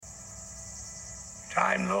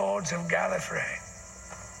Time Lords of Gallifrey,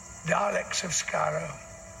 Daleks of Skaro.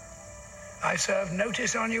 I serve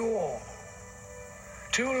notice on you all.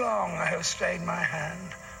 Too long I have stayed my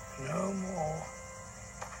hand, no more.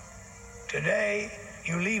 Today,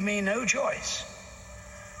 you leave me no choice.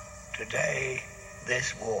 Today,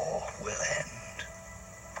 this war will end.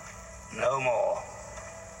 No more.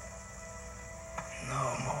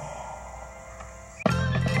 No more.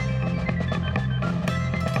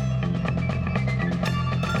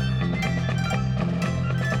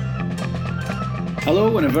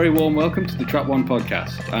 Hello and a very warm welcome to the Trap One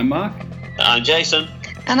podcast. I'm Mark. I'm Jason.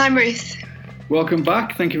 And I'm Ruth. Welcome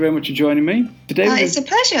back. Thank you very much for joining me. Today it's a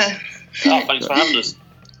pleasure. Oh, thanks for having us.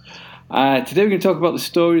 Today we're going to talk about the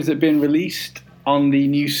stories that have been released on the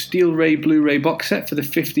new Steel Ray Blu-ray box set for the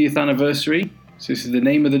 50th anniversary. So this is the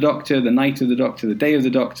name of the Doctor, the night of the Doctor, the day of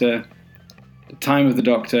the Doctor, the time of the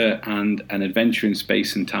Doctor, and an adventure in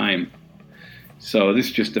space and time. So this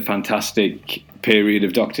is just a fantastic period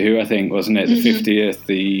of Doctor Who, I think, wasn't it? The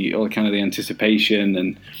 50th, all kind of the anticipation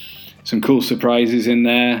and some cool surprises in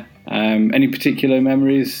there. Any particular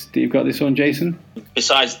memories that you've got this one, Jason?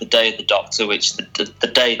 Besides the day of the Doctor, which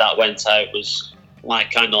the day that went out was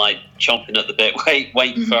kind of chomping at the bit,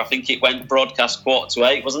 waiting for, I think it went broadcast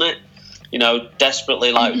 7:45, wasn't it? You know,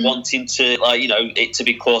 desperately wanting to, it to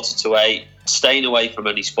be 7:45, staying away from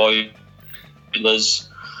any spoilers.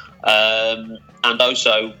 And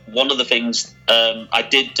also, one of the things I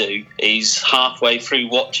did do is halfway through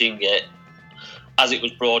watching it, as it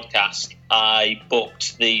was broadcast, I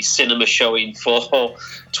booked the cinema showing for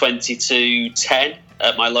 22:10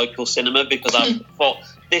 at my local cinema because I thought,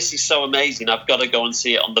 this is so amazing, I've got to go and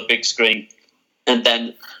see it on the big screen. And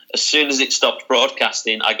then as soon as it stopped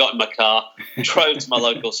broadcasting, I got in my car, drove to my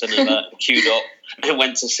local cinema, queued up, and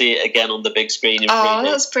went to see it again on the big screen. Oh,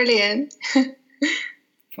 that's brilliant.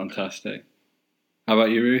 Fantastic. How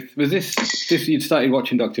about you, Ruth? Was this you'd started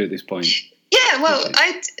watching Doctor Who at this point? Yeah, well,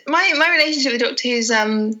 my relationship with Doctor Who is a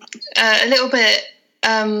little bit,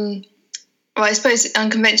 I suppose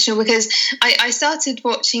unconventional, because I started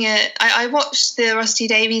watching it. I watched the Rusty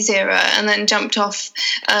Davies era and then jumped off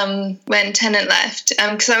when Tennant left,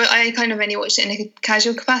 because I kind of only watched it in a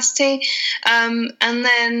casual capacity, and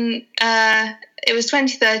then it was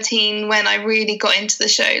 2013 when I really got into the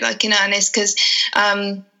show, in earnest, because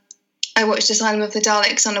I watched Asylum of the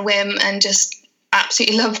Daleks on a whim and just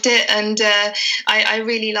absolutely loved it, and I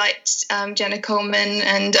really liked Jenna Coleman,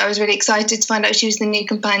 and I was really excited to find out she was the new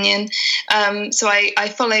companion. So I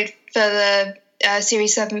followed for the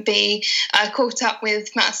Series 7B, caught up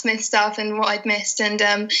with Matt Smith stuff and what I'd missed,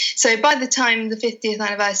 and so by the time the 50th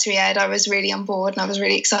anniversary aired, I was really on board and I was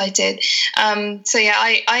really excited. So yeah,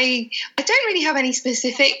 I don't really have any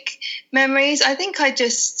specific memories. I think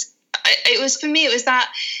it was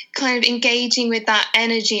that kind of engaging with that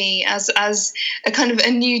energy as a kind of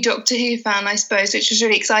a new Doctor Who fan, I suppose, which was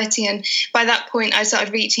really exciting. And by that point, I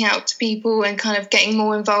started reaching out to people and kind of getting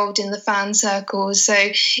more involved in the fan circles. So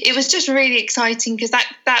it was just really exciting because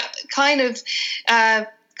that kind of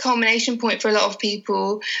culmination point for a lot of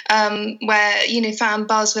people, where fan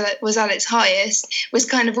buzz was at its highest, was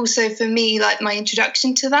kind of also for me my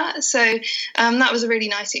introduction to that. So that was a really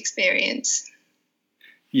nice experience.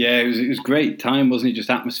 Yeah, it was great time, wasn't it? Just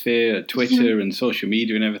atmosphere, Twitter and social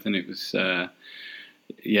media and everything. It was, I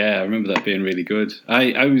remember that being really good.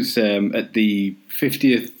 I was at the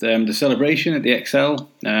 50th, the celebration at the XL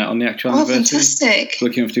on the actual anniversary. Fantastic.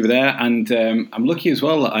 Lucky enough to be there. And I'm lucky as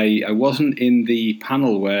well that I wasn't in the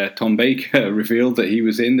panel where Tom Baker revealed that he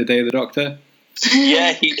was in The Day of the Doctor.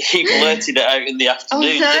 Yeah, he blurted it out in the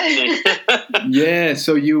afternoon, didn't he? Yeah,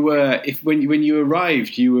 so you were, when you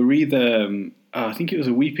arrived, you were either... I think it was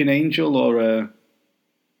a Weeping Angel or a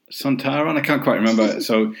Sontaran. I can't quite remember.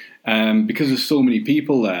 So because there's so many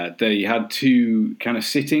people there, they had two kind of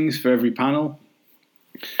sittings for every panel.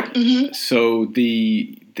 So I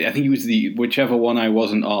think it was whichever one I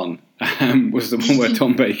wasn't on was the one where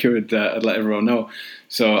Tom Baker had let everyone know.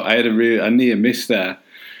 So I had a near miss there.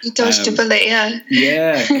 You dodged a bullet, yeah.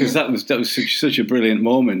 Yeah, because that was such a brilliant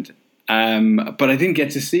moment. But I didn't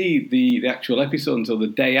get to see the actual episode until the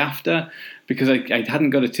day after, because I hadn't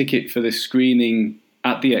got a ticket for this screening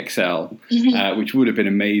at the XL, which would have been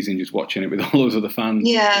amazing, just watching it with all those other fans.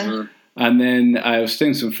 Yeah. And then I was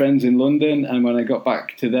staying with some friends in London, and when I got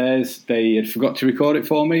back to theirs, they had forgot to record it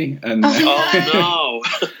for me. And oh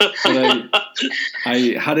no!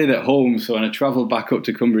 I had it at home, so when I travelled back up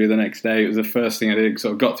to Cumbria the next day, it was the first thing I did.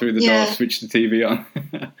 So I got through the door, switched the TV on.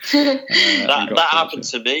 That happened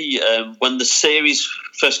to me when the series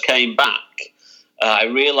first came back. I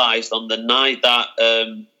realised on the night that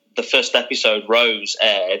the first episode, Rose,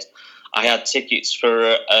 aired, I had tickets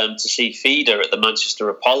for to see Feeder at the Manchester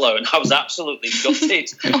Apollo, and I was absolutely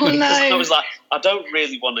gutted. Oh no! I was like, I don't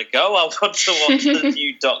really want to go. I want to watch the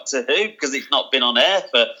new Doctor Who because it's not been on air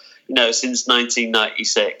for since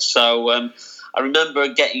 1996. So I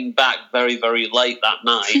remember getting back very, very late that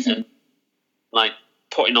night and like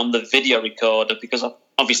putting on the video recorder because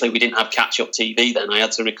obviously we didn't have catch-up TV then. I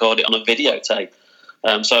had to record it on a videotape.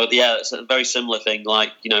 So yeah, it's a very similar thing,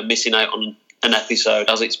 like missing out on an episode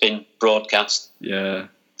as it's been broadcast. Yeah.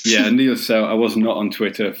 Neil, so I was not on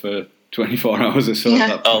Twitter for 24 hours or so at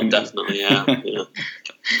that point. Oh, definitely, yeah.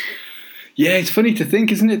 Yeah, it's funny to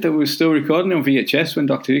think, isn't it, that we were still recording on VHS when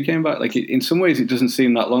Doctor Who came back. Like, in some ways, it doesn't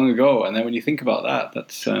seem that long ago. And then when you think about that,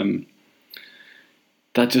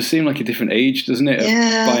 that just seemed like a different age, doesn't it?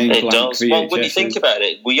 Yeah, buying it does. VHSs. Well, when you think about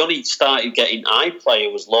it, we only started getting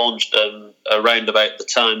iPlayer was launched around about the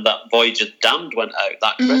time that Voyager Damned went out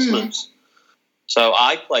that Christmas. So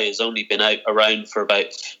iPlayer's only been around for about,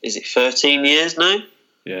 is it 13 years now?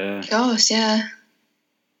 Yeah. Gosh, yeah. You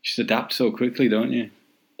just adapt so quickly, don't you?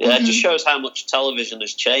 Yeah, it just shows how much television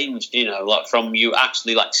has changed, like from you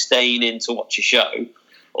actually like staying in to watch a show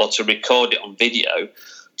or to record it on video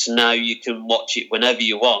to now you can watch it whenever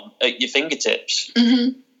you want at your fingertips.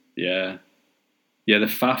 Mm-hmm. Yeah. Yeah, the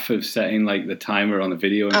faff of setting like the timer on a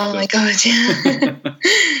video and stuff. My God, yeah.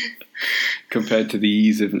 Compared to the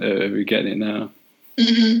ease of getting it now.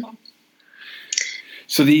 Mm-hmm.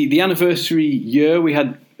 So the anniversary year, we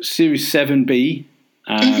had Series 7B,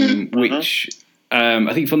 which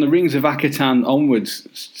I think from the Rings of Akatan onwards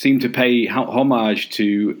seemed to pay homage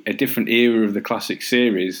to a different era of the classic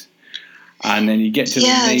series. And then you get to the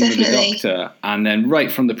name of the Doctor, and then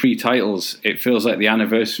right from the pre-titles, it feels like the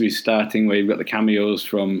anniversary is starting, where you've got the cameos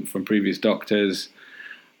from previous Doctors.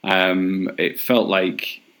 It felt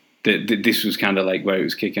like this was kind of like where it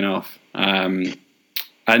was kicking off. And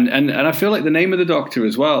I feel like the name of the Doctor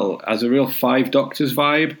as well has a real Five Doctors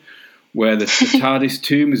vibe, where the TARDIS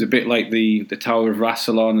tomb is a bit like the Tower of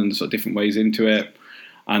Rassilon and sort of different ways into it.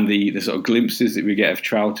 And the sort of glimpses that we get of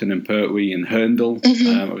Troughton and Pertwee and Hurndall,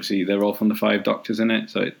 obviously they're all from the Five Doctors in it.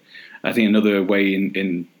 So I think another way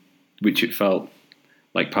in which it felt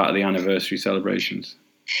like part of the anniversary celebrations.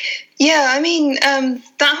 Yeah, I mean,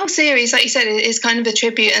 that whole series, like you said, is kind of a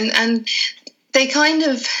tribute. And they kind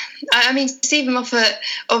of, I mean, Stephen Moffat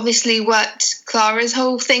obviously worked Clara's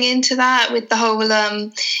whole thing into that with the whole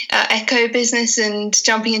Echo business and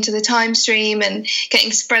jumping into the time stream and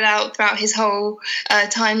getting spread out throughout his whole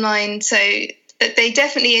timeline. So they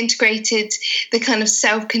definitely integrated the kind of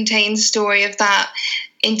self-contained story of that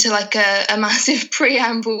into like a massive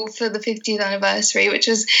preamble for the 50th anniversary, which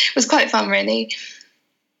was quite fun, really.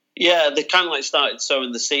 Yeah, they kind of like started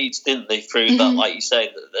sowing the seeds, didn't they, through that, like you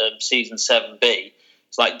say, season 7B.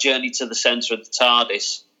 It's like Journey to the Centre of the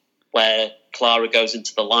TARDIS, where Clara goes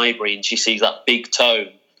into the library and she sees that big tome,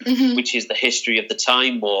 which is the history of the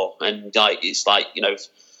Time War. And like it's like,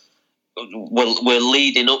 we're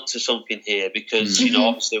leading up to something here because,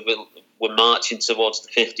 obviously we're marching towards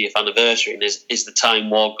the 50th anniversary. And is the Time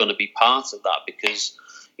War going to be part of that? Because,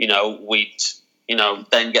 we'd...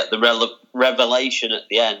 then get the revelation at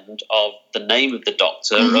the end of the name of the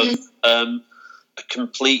Doctor, of a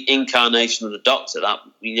complete incarnation of the Doctor that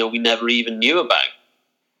we never even knew about.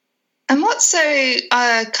 And what's so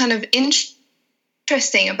kind of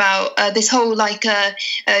interesting about this whole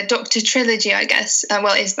Doctor trilogy, I guess,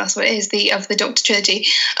 that's what it is, of the Doctor trilogy,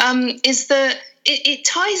 is that it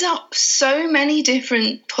ties up so many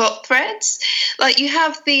different plot threads. Like you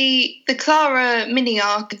have the Clara mini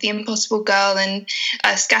arc of the Impossible Girl and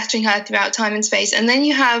scattering her throughout time and space, and then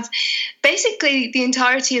you have basically the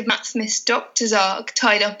entirety of Matt Smith's Doctor's arc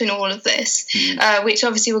tied up in all of this, which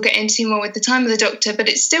obviously we'll get into more with the Time of the Doctor, but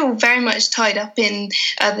it's still very much tied up in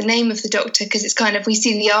the name of the Doctor, because it's kind of, we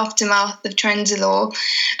see the aftermath of Trenzalore.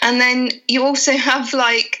 And then you also have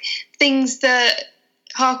like things that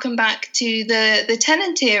harken back to the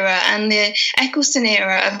Tennant era and the Eccleston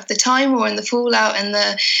era of the Time War and the fallout and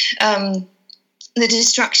the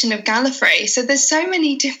destruction of Gallifrey. So there's so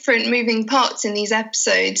many different moving parts in these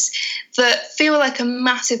episodes that feel like a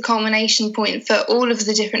massive culmination point for all of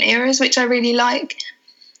the different eras, which I really like.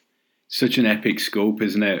 Such an epic scope,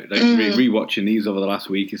 isn't it? Like rewatching these over the last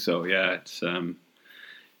week or so, yeah,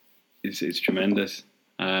 it's tremendous.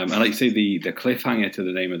 And like you say, the cliffhanger to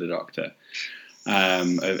the name of the Doctor.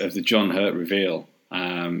 Of the John Hurt reveal.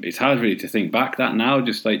 It's hard really to think back that now,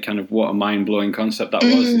 just like kind of what a mind-blowing concept that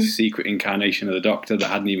was, this secret incarnation of the Doctor that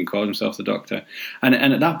hadn't even called himself the Doctor. And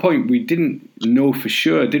at that point, we didn't know for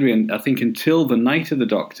sure, did we? And I think until the night of the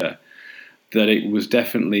Doctor, that it was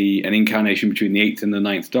definitely an incarnation between the 8th and the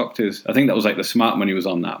 9th Doctors. I think that was like the smart money was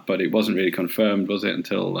on that, but it wasn't really confirmed, was it,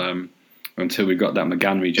 until we got that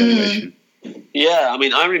McGann regeneration. Yeah, I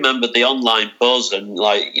mean, I remember the online buzz, and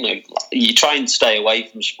you try and stay away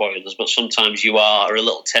from spoilers, but sometimes you are a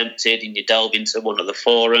little tempted and you delve into one of the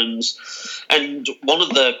forums. And one of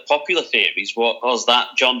the popular theories was that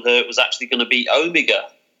John Hurt was actually going to be Omega,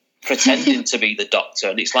 pretending to be the Doctor.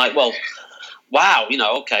 And it's like, well, wow,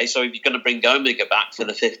 okay, so if you're going to bring Omega back for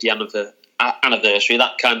the 50th anniversary,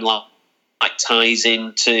 that kind of like ties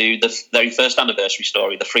into the very first anniversary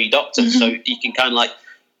story, the Three Doctors. So you can kind of like,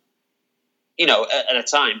 at a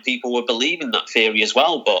time, people were believing that theory as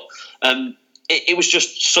well. But it was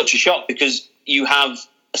just such a shock, because you have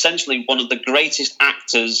essentially one of the greatest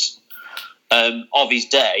actors of his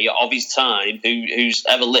day, of his time, who's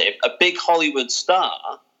ever lived, a big Hollywood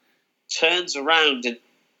star, turns around in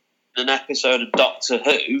an episode of Doctor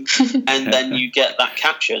Who, and then you get that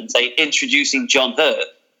caption saying, introducing John Hurt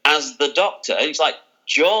as the Doctor. And it's like,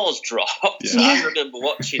 jaws dropped. Yeah. I remember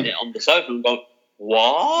watching it on the sofa and going,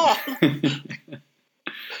 what?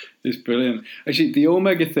 It's brilliant. Actually, the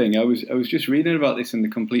Omega thing, I was just reading about this in the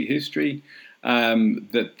Complete History,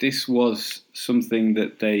 that this was something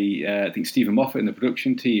that they, I think Stephen Moffat and the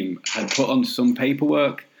production team had put on some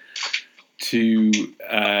paperwork to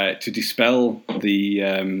dispel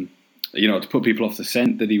the, to put people off the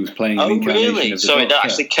scent that he was playing an incarnation of the So Doctor. it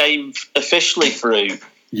actually came officially through.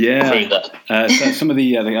 Yeah, so some of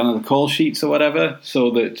the call sheets or whatever,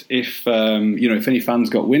 so that if any fans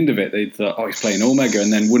got wind of it, they'd thought, oh, he's playing Omega,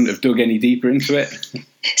 and then wouldn't have dug any deeper into it.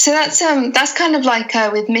 So that's kind of like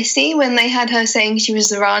with Missy, when they had her saying she was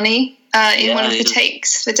the Rani in one of the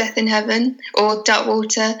takes for Death in Heaven or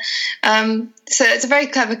Darkwater. So it's a very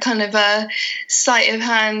clever kind of sleight of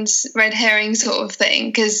hand, red herring sort of thing,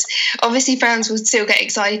 because obviously fans would still get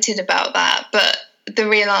excited about that, but the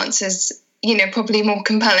real answer's probably more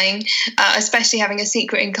compelling, especially having a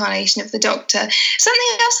secret incarnation of the Doctor.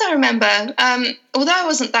 Something else I remember, although I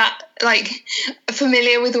wasn't that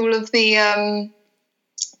familiar with all of the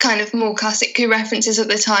kind of more classic Who references at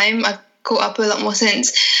the time, I've caught up a lot more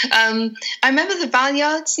since. I remember the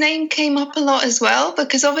Valeyard's name came up a lot as well,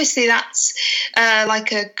 because obviously that's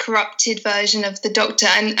like a corrupted version of the Doctor,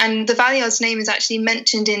 and the Valeyard's name is actually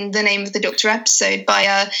mentioned in the Name of the Doctor episode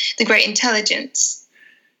by the Great Intelligence.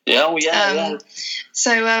 Yeah.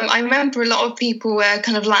 So I remember a lot of people were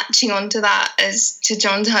kind of latching onto that as to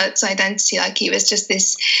John Hurt's identity, like he was just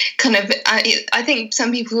this kind of, I think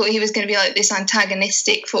some people thought he was going to be like this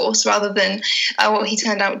antagonistic force rather than what he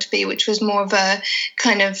turned out to be, which was more of a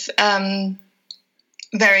kind of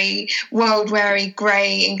very world-weary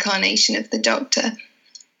grey incarnation of the Doctor.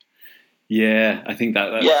 Yeah, I think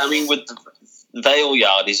that. Yeah, I mean, with the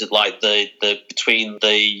Valeyard, is it like the between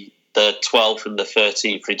the 12th and the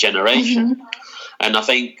 13th regeneration? And I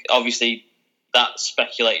think obviously that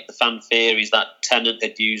speculated the fan theories that Tennant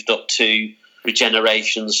had used up to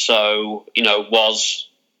regeneration. So, was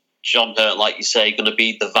John Hurt, like you say, going to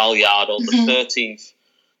be the Valeyard or the 13th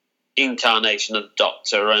incarnation of the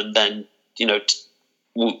Doctor? And then,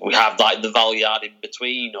 we have like the Valeyard in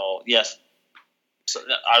between, or yes. So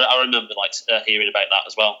I remember hearing about that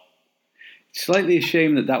as well. Slightly a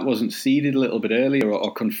shame that wasn't seeded a little bit earlier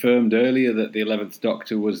or confirmed earlier, that the 11th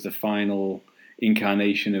Doctor was the final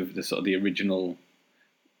incarnation of the sort of the original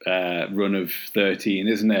run of 13,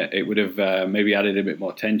 isn't it? It would have maybe added a bit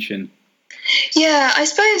more tension. Yeah, I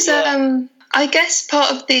suppose I guess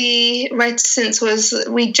part of the reticence was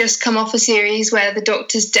we'd just come off a series where the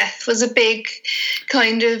Doctor's death was a big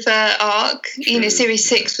kind of arc. True. Series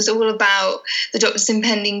 6 was all about the Doctor's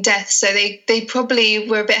impending death, so they probably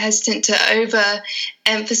were a bit hesitant to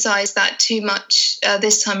over-emphasise that too much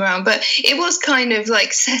this time around. But it was kind of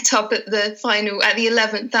like set up at the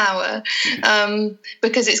 11th hour,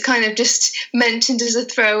 because it's kind of just mentioned as a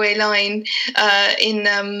throwaway line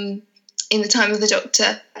in the Time of the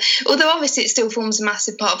Doctor. Although obviously it still forms a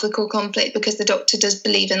massive part of the core conflict, because the Doctor does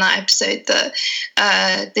believe in that episode that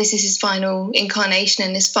this is his final incarnation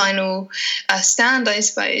and his final stand, I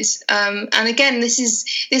suppose. And again,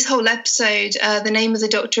 this whole episode, the Name of the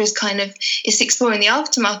Doctor is exploring the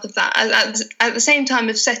aftermath of that. At the same time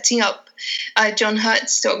of setting up John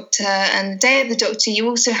Hurt's Doctor and the Day of the Doctor, you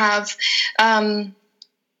also have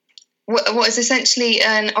what is essentially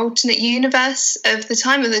an alternate universe of the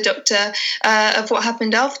Time of the Doctor, of what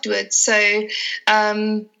happened afterwards. So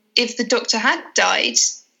if the Doctor had died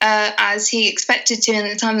as he expected to in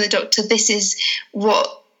the Time of the Doctor, this is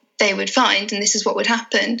what they would find, and this is what would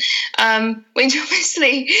happen. Which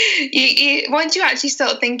obviously, once you actually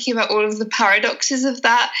start thinking about all of the paradoxes of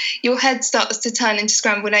that, your head starts to turn into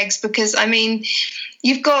scrambled eggs, because, I mean,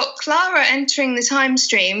 you've got Clara entering the time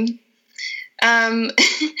stream,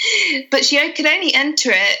 but she could only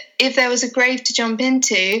enter it if there was a grave to jump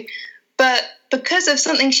into. But because of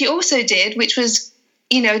something she also did, which was,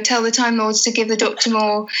 tell the Time Lords to give the Doctor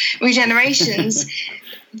more regenerations,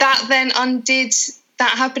 that then undid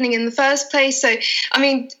that happening in the first place. So, I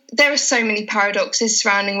mean, there are so many paradoxes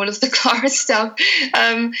surrounding all of the Clara stuff.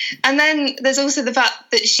 And then there's also the fact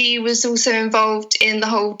that she was also involved in the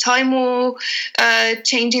whole Time War,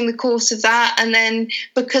 changing the course of that. And then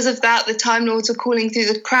because of that, the Time Lords were calling through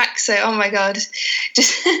the cracks. So, oh my God,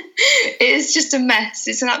 it's just a mess.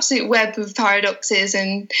 It's an absolute web of paradoxes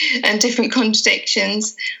and different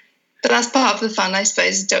contradictions. But that's part of the fun, I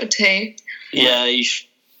suppose, of Doctor Who. Yeah, you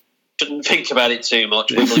shouldn't think about it too much.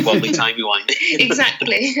 Wibbly wobbly, timey-wimey.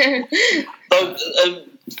 Exactly. So,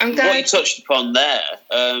 what you touched upon there,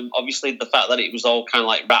 obviously the fact that it was all kind of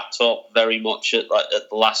like wrapped up very much at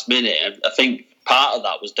the last minute, and I think part of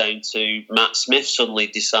that was down to Matt Smith suddenly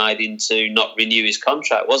deciding to not renew his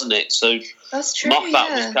contract, wasn't it? So that's true, Moffat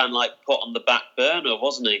was kind of like put on the back burner,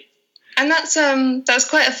 wasn't he? And that's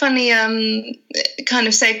quite a funny kind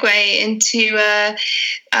of segue into.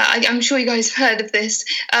 I'm sure you guys have heard of this,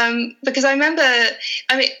 because I remember.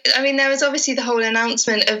 I mean, there was obviously the whole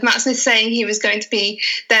announcement of Matt Smith saying he was going to be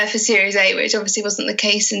there for Series 8, which obviously wasn't the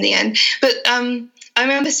case in the end. But I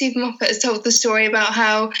remember Stephen Moffat has told the story about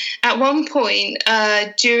how at one point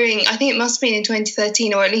during, I think it must have been in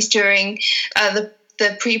 2013, or at least during the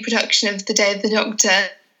pre-production of The Day of the Doctor.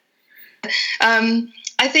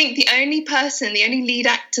 I think the only lead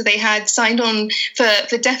actor they had signed on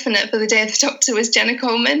for definite for The Day of the Doctor was Jenna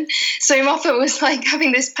Coleman. So Moffat was like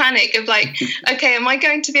having this panic of like, okay, am I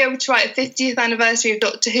going to be able to write a 50th anniversary of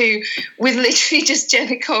Doctor Who with literally just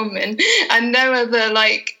Jenna Coleman and no other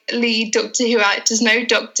like lead Doctor Who actors, no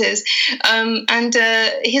doctors? And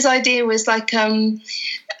his idea was like,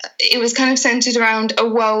 it was kind of centered around a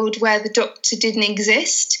world where the Doctor didn't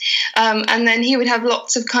exist. And then he would have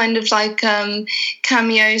lots of kind of like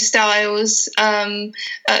cameo styles,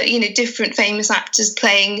 different famous actors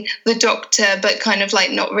playing the Doctor, but kind of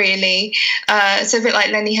like not really. So a bit like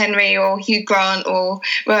Lenny Henry or Hugh Grant or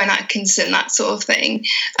Rowan Atkinson, that sort of thing.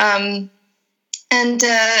 And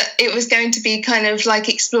it was going to be kind of like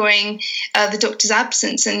exploring the Doctor's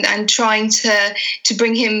absence and trying to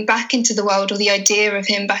bring him back into the world, or the idea of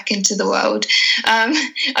him back into the world. I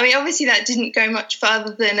mean, obviously that didn't go much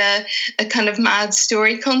further than a kind of mad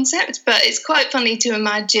story concept, but it's quite funny to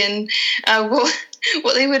imagine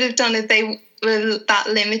what they would have done if they were that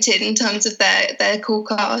limited in terms of their core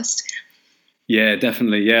cast. Yeah,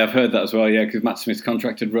 definitely. Yeah, I've heard that as well. Yeah, because Matt Smith's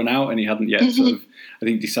contract had run out and he hadn't yet sort of, I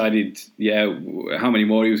think, decided, how many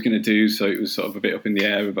more he was going to do. So it was sort of a bit up in the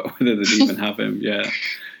air about whether they'd even have him. Yeah,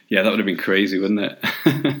 that would have been crazy, wouldn't it?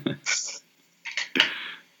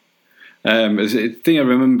 As a thing I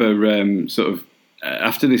remember, sort of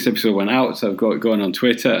after this episode went out, so I've got going on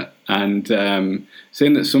Twitter and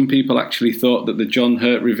saying that some people actually thought that the John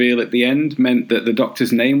Hurt reveal at the end meant that the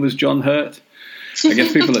Doctor's name was John Hurt. I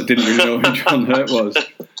guess people that didn't really know who John Hurt was,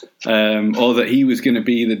 or that he was going to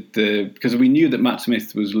be the because we knew that Matt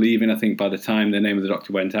Smith was leaving, I think, by the time the Name of the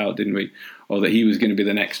Doctor went out, didn't we? Or that he was going to be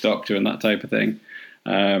the next Doctor and that type of thing.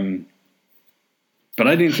 But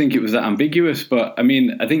I didn't think it was that ambiguous. But I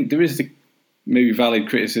mean, I think there is maybe valid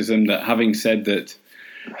criticism that having said that,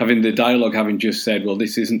 having the dialogue having just said, well,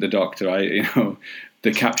 this isn't the Doctor,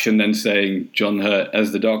 the caption then saying John Hurt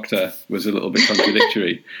as the Doctor was a little bit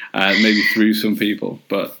contradictory, maybe threw some people.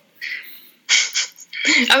 But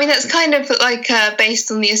I mean, that's kind of like based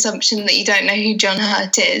on the assumption that you don't know who John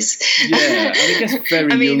Hurt is. Yeah, I guess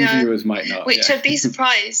very young viewers might not. Which I'd be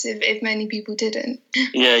surprised if many people didn't.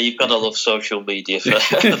 Yeah, you've got to love social media for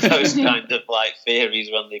those kind of like theories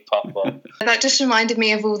when they pop up. That just reminded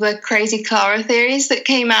me of all the crazy Clara theories that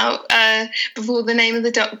came out before the Name of the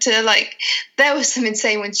Doctor. Like, there were some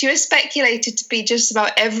insane ones. She was speculated to be just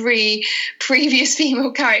about every previous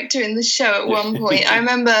female character in the show at one point. I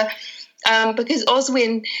remember... because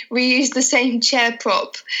Oswin reused the same chair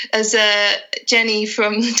prop as Jenny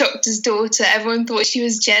from The Doctor's Daughter. Everyone thought she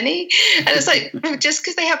was Jenny. And it's like, just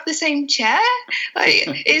because they have the same chair? Like,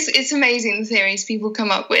 it's amazing the theories people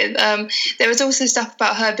come up with. There was also stuff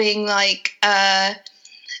about her being like...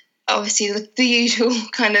 obviously the usual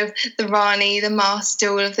kind of the Rani, the Master,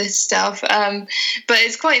 all of this stuff. But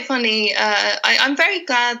it's quite funny. I'm very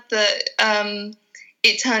glad that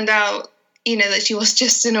it turned out, that she was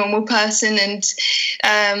just a normal person, and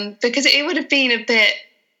because it would have been a bit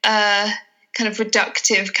kind of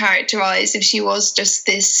reductive characterized if she was just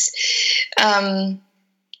this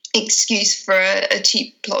excuse for a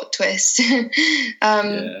cheap plot twist.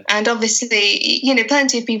 And obviously,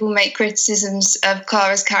 plenty of people make criticisms of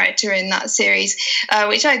Clara's character in that series,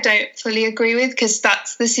 which I don't fully agree with, because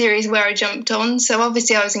that's the series where I jumped on. So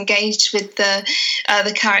obviously I was engaged with the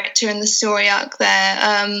character and the story arc there.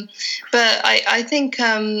 But I think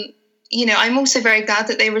I'm also very glad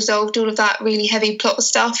that they resolved all of that really heavy plot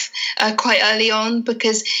stuff quite early on,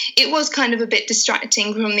 because it was kind of a bit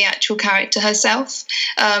distracting from the actual character herself.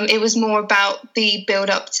 It was more about the build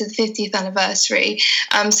up to the 50th anniversary.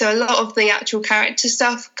 So a lot of the actual character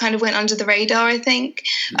stuff kind of went under the radar, I think.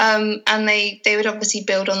 And they would obviously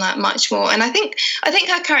build on that much more. And I think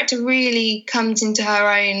her character really comes into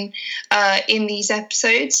her own in these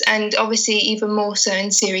episodes, and obviously even more so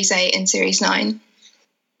in Series 8 and Series 9.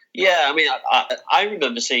 Yeah, I mean, I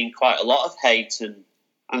remember seeing quite a lot of hate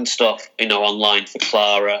and stuff, online for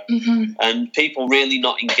Clara, and people really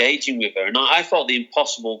not engaging with her. And I thought the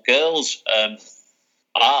Impossible Girls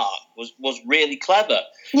arc was really clever.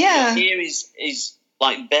 Yeah, here is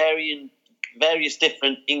like various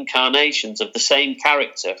different incarnations of the same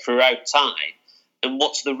character throughout time, and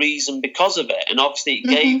what's the reason because of it? And obviously, it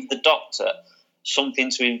gave the Doctor something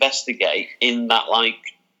to investigate in that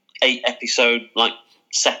 8 episode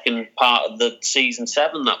second part of the season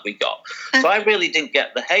 7 that we got. So I really didn't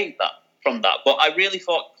get the hate from that, but I really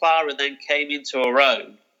thought Clara then came into her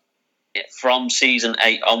own from season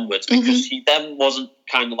 8 onwards, because she then wasn't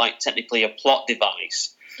kind of technically a plot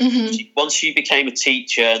device. Once she became a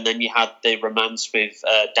teacher, and then you had the romance with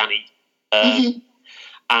Danny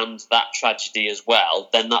and that tragedy as well,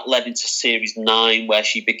 then that led into series 9, where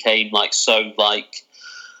she became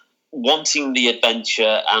wanting the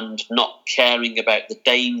adventure and not caring about the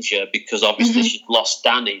danger, because obviously she'd lost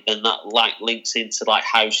Danny. Then that links into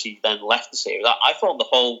how she then left the series. I thought the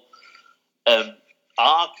whole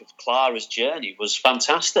arc of Clara's journey was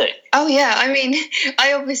fantastic. Oh yeah, I mean,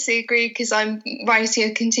 I obviously agree, because I'm writing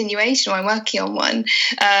a continuation, or I'm working on one,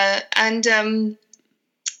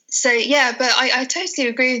 so yeah, but I totally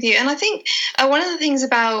agree with you. And I think one of the things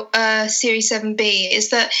about Series 7B is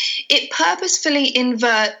that it purposefully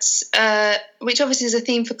inverts, which obviously is a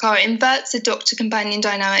theme for Clara, inverts the Doctor-companion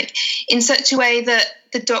dynamic in such a way that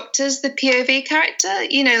the Doctor's the POV character.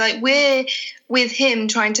 We're with him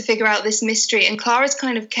trying to figure out this mystery, and Clara's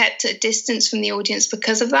kind of kept at a distance from the audience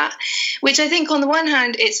because of that, which I think on the one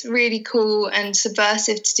hand it's really cool and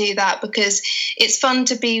subversive to do that, because it's fun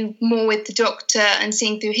to be more with the Doctor and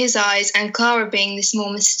seeing through his eyes, and Clara being this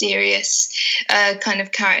more mysterious kind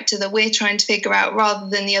of character that we're trying to figure out, rather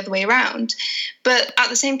than the other way around. But at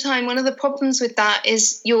the same time, one of the problems with that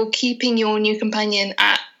is you're keeping your new companion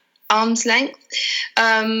at arm's length.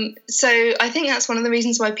 So I think that's one of the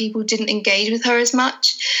reasons why people didn't engage with her as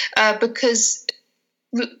much, because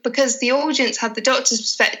the audience had the Doctor's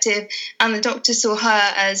perspective, and the Doctor saw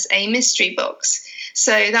her as a mystery box.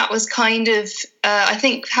 So that was kind of, I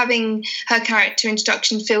think, having her character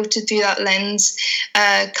introduction filtered through that lens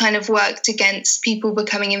kind of worked against people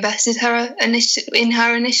becoming invested in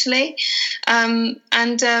her initially.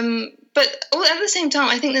 But at the same time,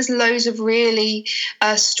 I think there's loads of really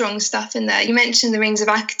strong stuff in there. You mentioned The Rings of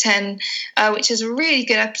Akaten, which is a really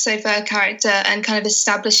good episode for her character and kind of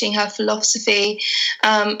establishing her philosophy.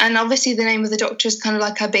 And obviously The Name of the Doctor is kind of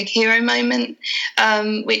like her big hero moment,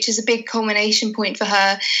 which is a big culmination point for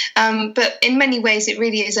her. But in many ways, it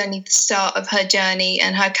really is only the start of her journey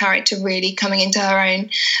and her character really coming into her own.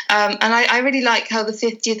 And I really like how the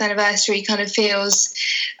 50th anniversary kind of feels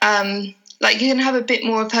like you can have a bit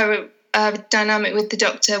more of her dynamic with the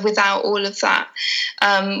Doctor without all of that,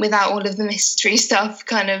 without all of the mystery stuff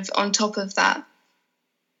kind of on top of that.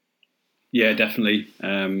 Yeah, definitely.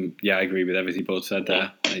 I agree with everything both said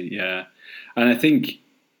there. And I think,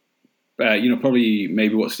 probably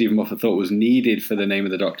maybe what Stephen Moffat thought was needed for The Name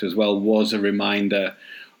of the Doctor as well was a reminder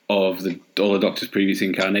of all the Doctor's previous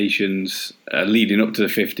incarnations leading up to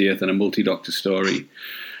the 50th and a multi-Doctor story.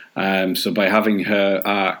 So by having her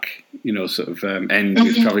arc, end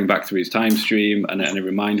with travelling back through his time stream and a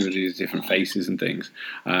reminder of these different faces and things,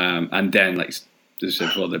 and then, like I said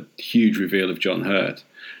before, the huge reveal of John Hurt.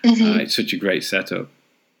 It's such a great setup.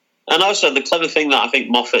 And also the clever thing that I think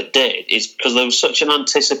Moffat did is because there was such an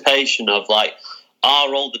anticipation of are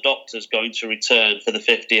all the Doctors going to return for the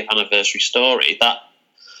 50th anniversary story, that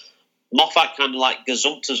Moffat kind of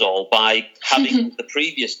gazumped us all by having the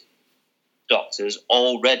previous Doctors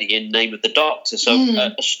already in Name of the Doctor. So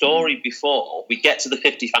a story before we get to the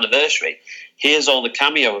 50th anniversary, here's all the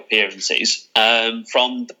cameo appearances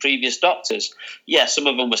from the previous Doctors. Yeah, some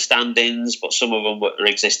of them were stand-ins, but some of them were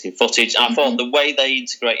existing footage. And I thought the way they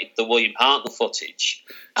integrated the William Hartnell footage,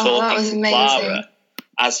 that was amazing. Clara,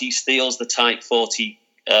 as he steals the Type 40,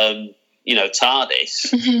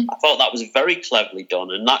 TARDIS, I thought that was very cleverly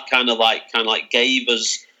done, and that kind of like gave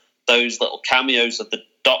us those little cameos of the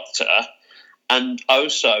Doctor. And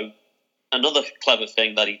also, another clever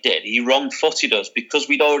thing that he did, he wrong-footed us because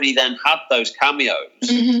we'd already then had those cameos.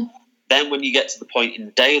 Then when you get to the point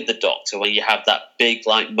in Day of the Doctor where you have that big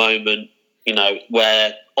moment,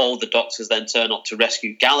 where all the Doctors then turn up to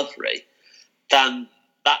rescue Gallifrey, then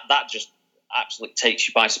that just absolutely takes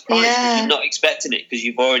you by surprise. Yeah. You're not expecting it because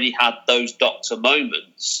you've already had those Doctor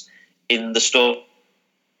moments in the story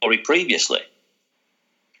previously.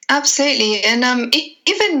 Absolutely, and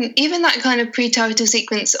even that kind of pre-title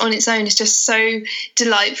sequence on its own is just so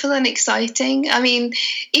delightful and exciting. I mean,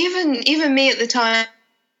 even me at the time,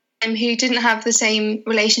 who didn't have the same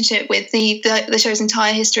relationship with the show's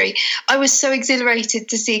entire history, I was so exhilarated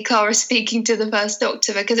to see Clara speaking to the First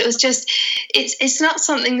Doctor, because it was just, it's not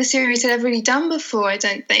something the series had ever really done before, I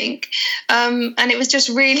don't think. And it was just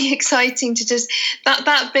really exciting to just,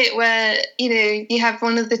 that bit where, you have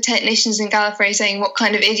one of the technicians in Gallifrey saying what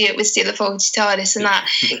kind of idiot would steal a faulty TARDIS, and that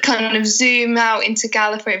kind of zoom out into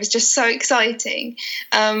Gallifrey. It was just so exciting.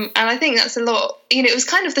 And I think that's a lot, it was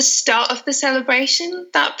kind of the start of the celebration,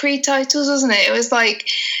 that pre-titles, wasn't it? It was like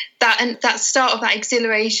that, and that start of that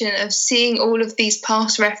exhilaration of seeing all of these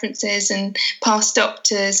past references and past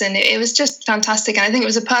Doctors, and it was just fantastic. And I think it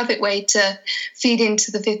was a perfect way to feed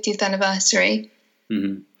into the 50th anniversary.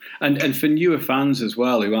 Mm-hmm. And for newer fans as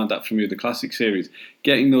well, who aren't that familiar with the classic series,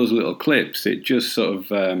 getting those little clips, it just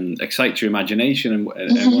sort of excites your imagination and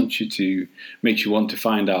makes you want to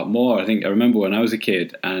find out more. I remember when I was a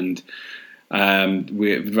kid, and around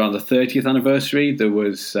the 30th anniversary, there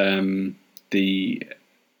was the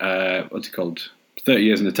what's it called, 30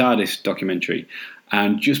 Years in the TARDIS documentary,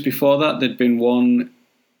 and just before that there'd been one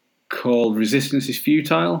called Resistance is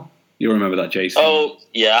Futile. You'll remember that, Jason? Oh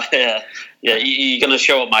yeah. You're going to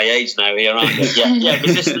show up my age now here, aren't you? Yeah.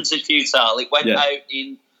 Resistance is Futile. It went out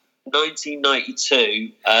in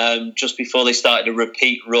 1992, just before they started a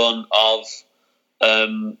repeat run of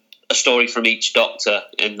a story from each Doctor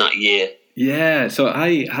in that year. Yeah, so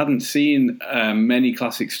I hadn't seen many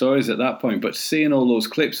classic stories at that point, but seeing all those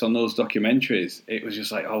clips on those documentaries, it was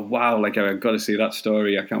just like, oh wow, like I've got to see that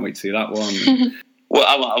story. I can't wait to see that one. Well,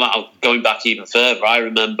 I'm going back even further. I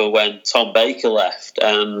remember when Tom Baker left,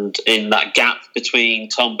 and in that gap between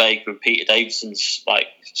Tom Baker and Peter Davison's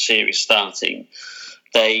series starting,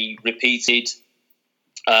 they repeated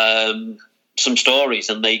some stories,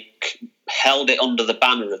 and they held it under the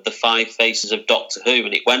banner of the 5 Faces of Doctor Who,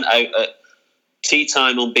 and it went out at tea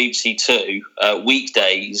time on BBC Two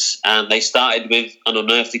weekdays, and they started with An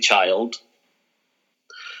Unearthly Child.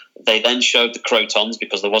 They then showed the Crotons,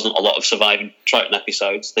 because there wasn't a lot of surviving Triton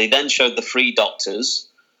episodes. They then showed the 3 Doctors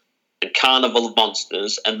and Carnival of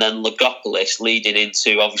Monsters, and then Logopolis, leading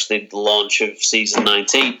into obviously the launch of season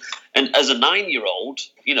 19. And as a 9-year-old,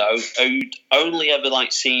 who'd only ever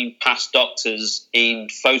seen past Doctors in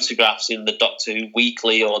photographs in the Doctor Who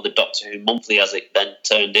Weekly or the Doctor Who Monthly, as it then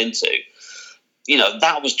turned into,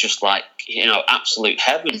 that was just absolute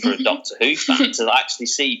heaven for a Doctor Who fan to actually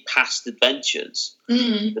see past adventures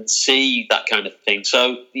and see that kind of thing.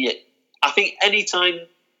 So yeah, I think any time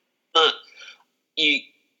that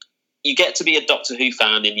you get to be a Doctor Who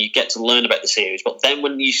fan and you get to learn about the series, but then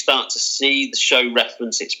when you start to see the show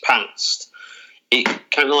reference its past, it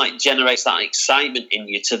kind of generates that excitement in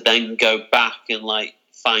you to then go back and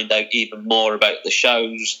find out even more about the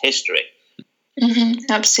show's history.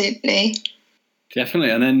 Absolutely. Definitely.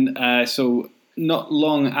 And then, so not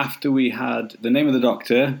long after we had The Name of the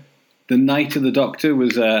Doctor, The Night of the Doctor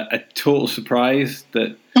was a total surprise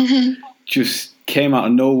that just came out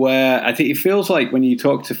of nowhere. I think it feels like when you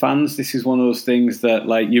talk to fans, this is one of those things that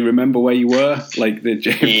you remember where you were, like the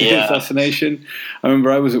JFK assassination. I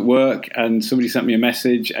remember I was at work and somebody sent me a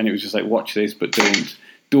message, and it was just watch this, but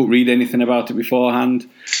don't read anything about it beforehand.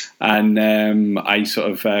 And I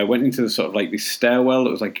sort of went into the this stairwell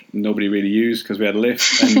that was nobody really used because we had a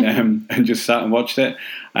lift, and just sat and watched it,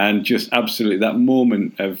 and just absolutely that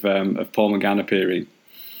moment of Paul McGann appearing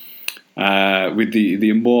with the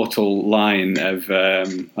immortal line of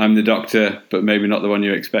 "I'm the Doctor, but maybe not the one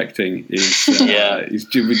you're expecting." I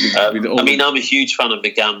mean, I'm a huge fan of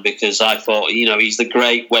McGann because I thought he's the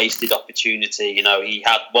great wasted opportunity. He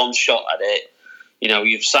had one shot at it.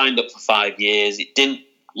 You've signed up for 5 years. It didn't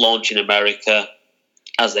launch in America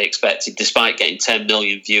as they expected, despite getting 10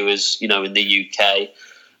 million viewers, in the UK.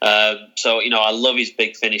 So, I love his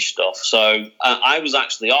Big Finish stuff. So I was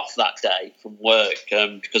actually off that day from work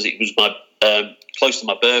because it was my close to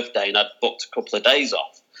my birthday, and I'd booked a couple of days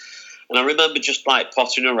off. And I remember just like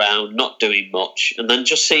pottering around, not doing much, and then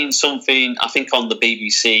just seeing something, I think on the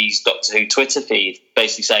BBC's Doctor Who Twitter feed,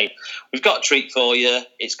 basically saying, we've got a treat for you.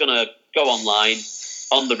 It's going to go online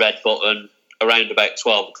on the red button around about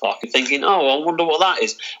 12 o'clock. And thinking, I wonder what that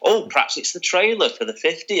is. Oh, perhaps it's the trailer for the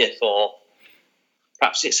 50th, or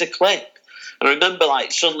perhaps it's a clip. And I remember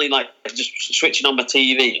suddenly just switching on my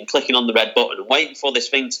TV and clicking on the red button and waiting for this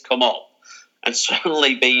thing to come up, and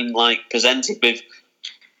suddenly being presented with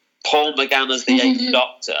Paul McGann as the Eighth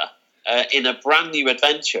Doctor in a brand new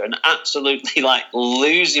adventure, and absolutely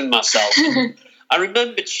losing myself. I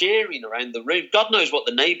remember cheering around the room. God knows what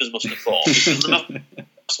the neighbours must have thought.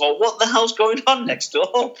 Well, what the hell's going on next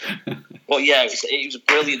door? But yeah, it was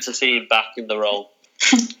brilliant to see him back in the role.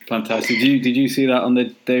 Fantastic. Did you see that on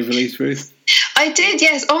the day of release, Ruth? I did,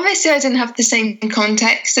 yes. Obviously, I didn't have the same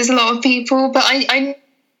context as a lot of people, but I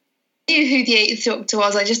knew who the Eighth Doctor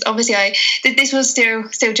was. This was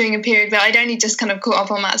still during a period where I'd only just kind of caught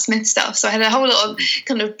up on Matt Smith stuff, so I had a whole lot of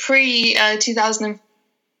kind of pre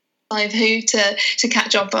 2005 Who to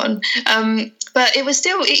catch up on. But it was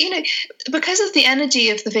still, because of the energy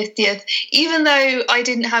of the 50th, even though I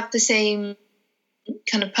didn't have the same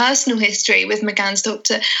kind of personal history with McGann's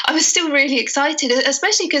Doctor, I was still really excited,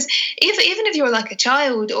 especially because even if you were like a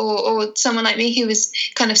child or someone like me who was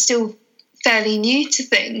kind of still fairly new to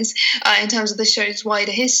things in terms of the show's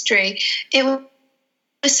wider history, it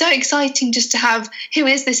was so exciting just to have who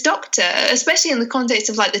is this Doctor, especially in the context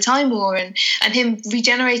of the Time War and him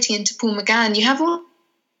regenerating into Paul McGann. You have all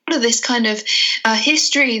of this kind of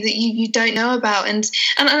history that you don't know about, and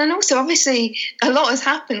also obviously a lot has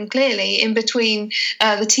happened clearly in between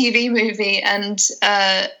the TV movie and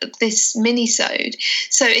this mini-sode.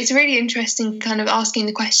 So it's really interesting kind of asking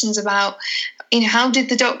the questions about how did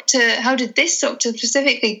this Doctor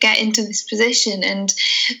specifically get into this position, and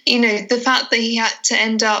the fact that he had to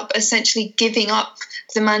end up essentially giving up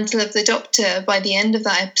the mantle of the Doctor by the end of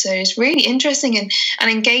that episode is really interesting and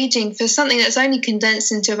engaging for something that's only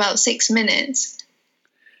condensed into about 6 minutes.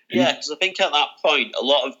 Yeah, because I think at that point a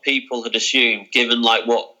lot of people had assumed, given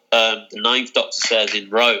what the Ninth Doctor says in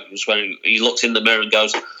Rose, when he looks in the mirror and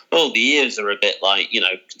goes, oh, the ears are a bit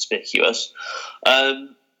conspicuous.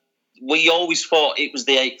 We always thought it was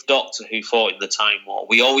the Eighth Doctor who fought in the Time War.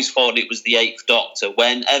 We always thought it was the Eighth Doctor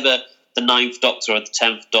whenever the Ninth Doctor or the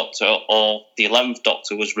 10th Doctor or the 11th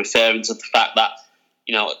Doctor was referring to the fact that,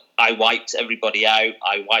 I wiped everybody out,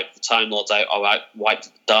 I wiped the Time Lords out, I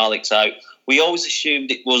wiped the Daleks out. We always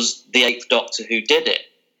assumed it was the 8th Doctor who did it.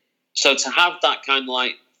 So to have that kind of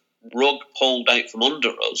rug pulled out from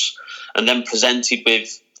under us and then presented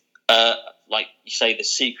with, you say, the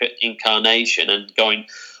secret incarnation and going,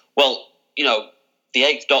 well, the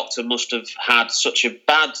 8th Doctor must have had such a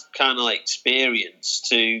bad kind of experience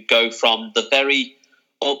to go from the very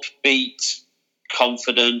upbeat,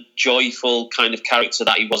 confident, joyful kind of character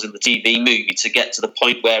that he was in the TV movie to get to the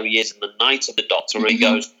point where he is in the Night of the Doctor, where he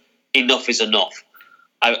goes, enough is enough.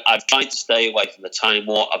 I've tried to stay away from the Time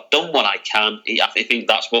War. I've done what I can. I think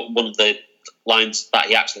that's one of the lines that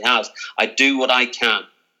he actually has. I do what I can,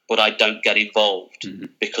 but I don't get involved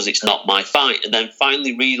because it's not my fight. And then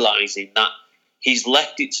finally realising that he's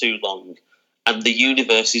left it too long and the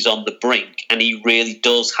universe is on the brink and he really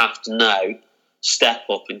does have to now step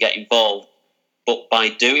up and get involved. But by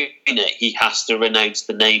doing it, he has to renounce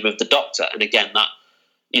the name of the Doctor. And again, that,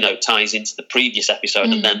 ties into the previous episode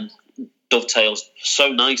and then dovetails so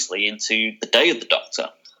nicely into the Day of the Doctor.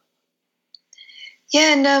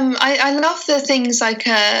 Yeah, and I love the things like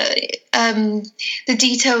the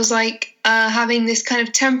details, like having this kind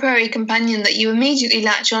of temporary companion that you immediately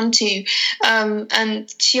latch onto,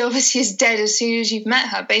 and she obviously is dead as soon as you've met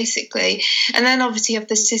her, basically. And then obviously you have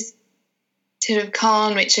the Sisterhood of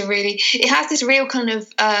Khan, which are really, it has this real kind of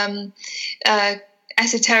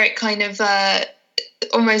esoteric kind of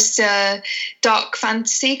almost dark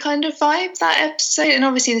fantasy kind of vibe, that episode. And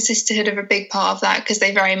obviously the Sisterhood are a big part of that because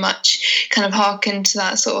they very much kind of hearken to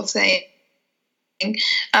that sort of thing.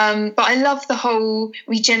 But I love the whole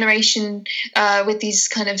regeneration with these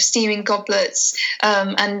kind of steaming goblets,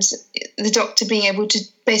 and the Doctor being able to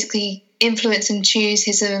basically influence and choose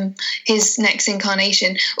his next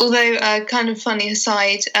incarnation. Although, kind of funny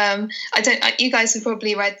aside, you guys have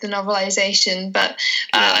probably read the novelization, but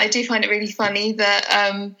I do find it really funny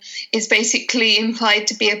that it's basically implied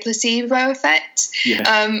to be a placebo effect.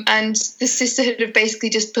 And the sisterhood have basically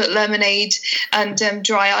just put lemonade and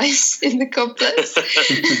dry ice in the goblets.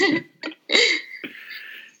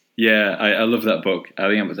 Yeah, I love that book. I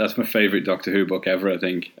think that's my favourite Doctor Who book ever, I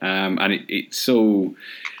think. And it's so...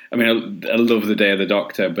 I mean, I love The Day of the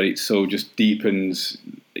Doctor, but it so just deepens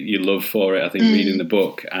your love for it, I think, reading the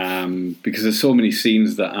book. Because there's so many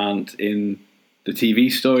scenes that aren't in the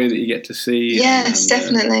TV story that you get to see. Yes,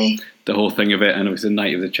 definitely. The whole thing of it. And it was The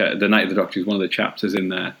Night of the Doctor is one of the chapters in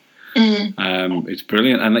there. It's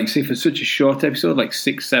brilliant. And like, see, for such a short episode, like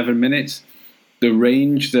 6-7 minutes, the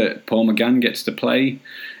range that Paul McGann gets to play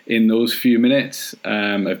in those few minutes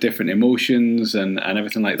of different emotions and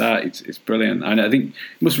everything like that, it's brilliant. And I think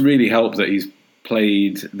it must really help that he's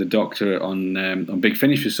played the Doctor on Big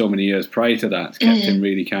Finish for so many years prior to that. It's kept him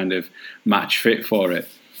really kind of match fit for it.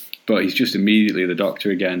 But he's just immediately the Doctor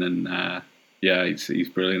again, and he's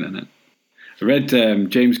brilliant in it. I read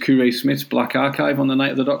James Courray Smith's Black Archive on the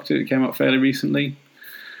Night of the Doctor. It came out fairly recently.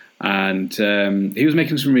 And he was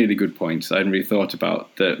making some really good points I hadn't really thought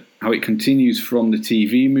about, that how it continues from the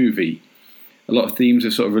TV movie. A lot of themes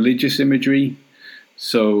of sort of religious imagery.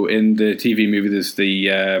 So in the TV movie, there's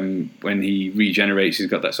the when he regenerates, he's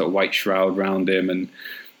got that sort of white shroud around him, and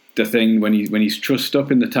the thing when he's trussed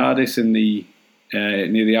up in the TARDIS in the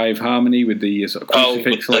near the Eye of Harmony with the sort of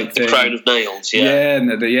crucifix-like thing. The crown of nails, yeah. Yeah,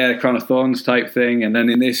 and the crown of thorns type thing. And then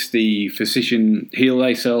in this, the physician, heal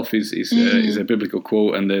thyself is a biblical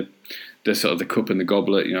quote, and the sort of the cup and the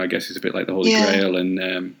goblet, I guess is a bit like the Holy Grail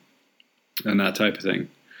and that type of thing.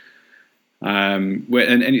 And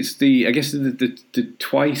it's the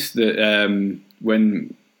twice that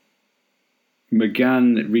when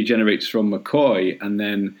McGann regenerates from McCoy and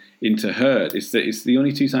then into Hurt, it's the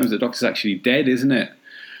only two times the Doctor's actually dead, isn't it?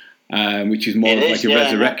 Which is more like a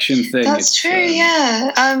resurrection thing. That's true,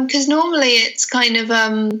 because normally it's kind of,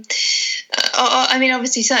 I mean,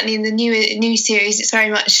 obviously, certainly in the new series, it's very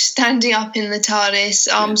much standing up in the TARDIS,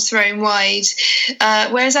 arms thrown wide.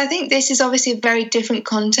 Whereas I think this is obviously a very different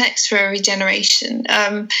context for a regeneration,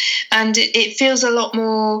 and it feels a lot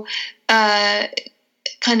more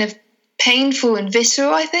kind of painful and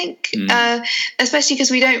visceral, I think, especially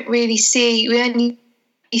because we only see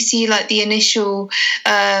like the initial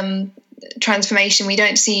transformation. We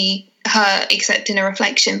don't see her except in a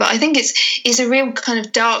reflection, but I think it's a real kind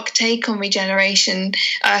of dark take on regeneration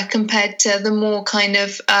compared to the more kind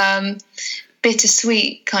of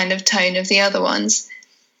bittersweet kind of tone of the other ones.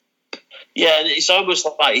 Yeah, and it's almost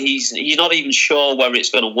like you're not even sure whether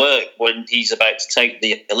it's going to work when he's about to take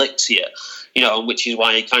the elixir, which is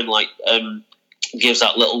why he kind of like gives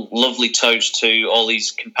that little lovely toast to all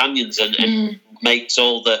these companions and makes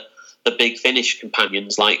all the Big Finish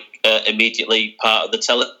companions like immediately part of the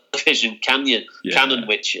television canon,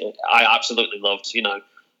 which I absolutely loved.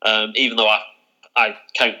 Even though I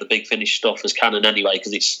count the Big Finish stuff as canon anyway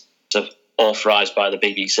because it's authorised by the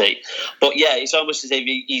BBC. But yeah, it's almost as if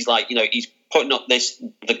he's like, he's putting up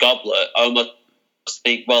the goblet almost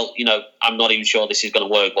think, well, I'm not even sure this is going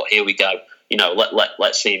to work, but here we go.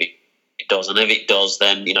 Let's see if it does, and if it does,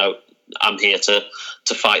 then I'm here to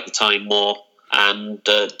fight the Time War and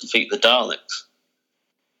defeat the Daleks.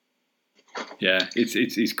 Yeah,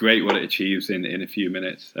 it's great what it achieves in a few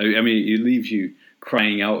minutes. I mean, it leaves you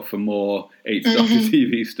crying out for more Eighth Doctor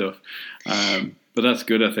TV stuff. But that's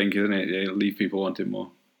good, I think, isn't it? It'll leave people wanting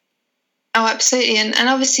more. Oh, absolutely, and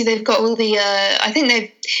obviously they've got all the. I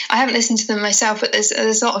haven't listened to them myself, but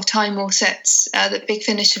there's a lot of Time War sets that Big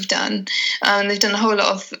Finish have done. They've done a whole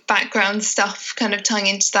lot of background stuff, kind of tying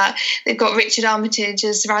into that. They've got Richard Armitage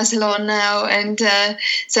as Rassilon now, and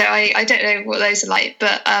so I don't know what those are like,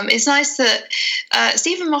 but it's nice that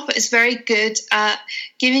Stephen Moffat is very good at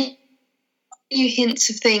giving you hints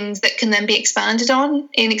of things that can then be expanded on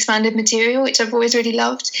in expanded material, which I've always really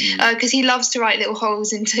loved, because he loves to write little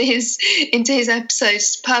holes into his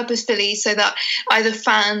episodes purposefully so that either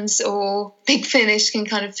fans or Big Finish can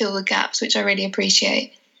kind of fill the gaps, which I really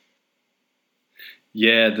appreciate.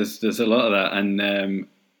 Yeah, there's a lot of that, and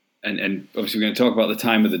obviously we're going to talk about the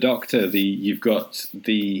Time of the Doctor. You've got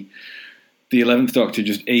the 11th Doctor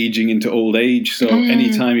just aging into old age, so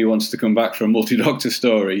anytime he wants to come back for a multi-Doctor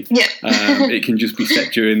story, it can just be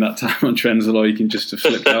set during that time on Trenzalore. He can just have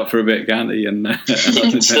slipped out for a bit, can't he? And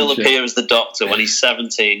he can still appear as the Doctor when he's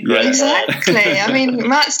 17. Yeah. Exactly. I mean,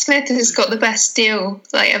 Matt Smith has got the best deal,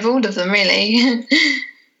 of all of them, really.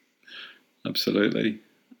 Absolutely.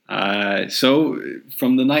 So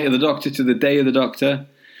from the Night of the Doctor to the Day of the Doctor,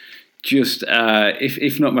 just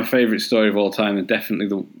if not my favourite story of all time, and definitely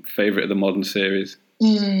the favourite of the modern series.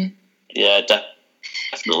 Yeah,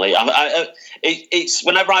 definitely. It's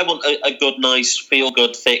whenever I want a good, nice,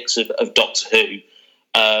 feel-good fix of Doctor Who,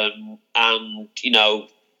 and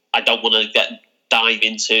I don't want to dive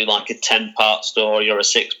into like a 10-part story or a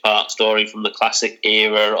 6-part story from the classic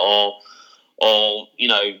era, or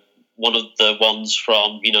one of the ones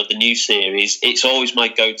from the new series. It's always my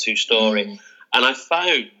go-to story, and I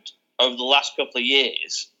found over the last couple of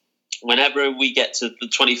years, whenever we get to the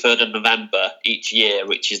 23rd of November each year,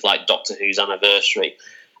 which is like Doctor Who's anniversary,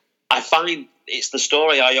 I find it's the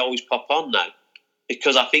story I always pop on now,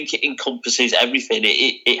 because I think it encompasses everything.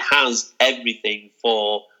 It has everything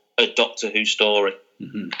for a Doctor Who story.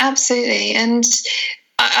 Mm-hmm. Absolutely, and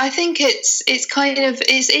I think it's kind of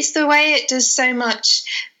it's the way it does so much,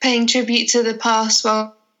 paying tribute to the past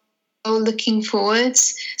while looking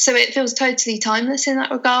forwards. So it feels totally timeless in that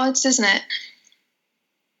regard, doesn't it?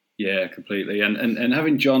 Yeah, completely. And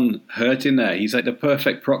having John Hurt in there, he's like the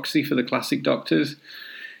perfect proxy for the classic Doctors.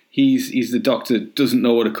 He's the Doctor that doesn't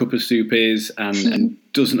know what a cup of soup is and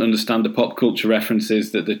doesn't understand the pop culture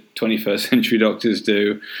references that the 21st century Doctors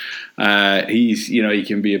do. He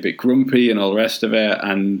can be a bit grumpy and all the rest of it,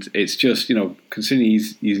 and it's just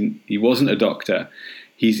considering he wasn't a Doctor,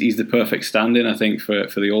 he's the perfect stand-in, I think, for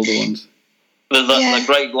the older ones. The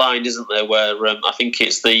great line, isn't there, where I think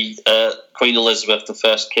it's the Queen Elizabeth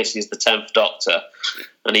I kisses the 10th Doctor,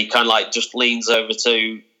 and he kind of like just leans over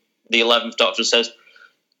to the 11th Doctor and says,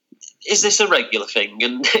 "Is this a regular thing?"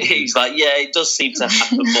 And he's like, "Yeah, it does seem to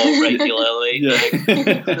happen more regularly."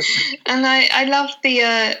 Yeah. And I love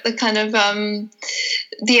the kind of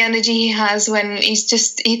the energy he has when he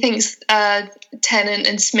thinks Tennant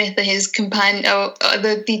and Smith are his companion, or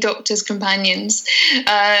the Doctor's companions,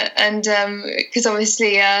 and because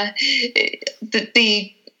obviously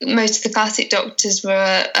the most of the classic Doctors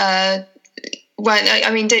were.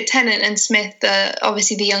 Tennant and Smith are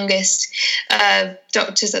obviously the youngest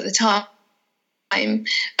Doctors at the time. And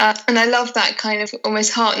I love that kind of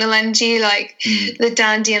almost Hartnell energy, like the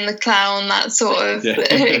dandy and the clown, that sort of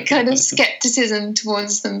kind of scepticism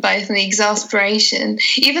towards them both, and the exasperation,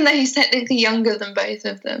 even though he's technically younger than both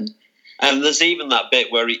of them. And there's even that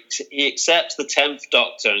bit where he accepts the 10th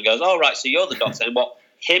Doctor and goes, "Oh, right, so you're the Doctor." And what,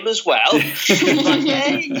 him as well? Like,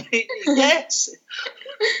 hey, yes.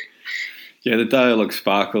 Yeah, the dialogue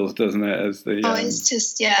sparkles, doesn't it? As the it's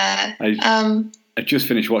just I just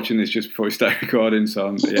finished watching this just before we started recording, so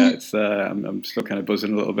I'm still kind of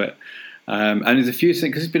buzzing a little bit. And there's a few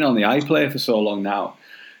things, because it's been on the iPlayer for so long now,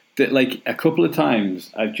 that like a couple of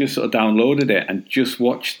times I've just sort of downloaded it and just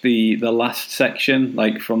watched the last section,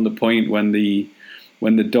 like from the point when the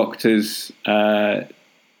Doctors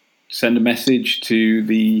send a message to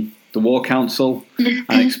the War Council and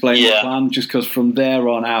explain the plan, just because from there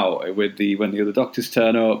on out, when the other Doctors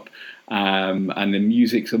turn up, and the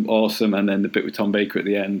music's awesome, and then the bit with Tom Baker at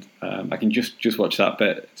the end, I can just watch that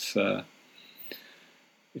bit. It's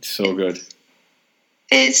so good.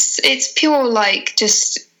 It's pure, like,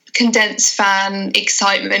 just condensed fan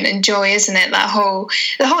excitement and joy, isn't it? The whole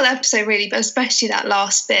episode, really, but especially that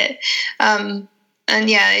last bit. And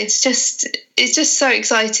yeah, it's just so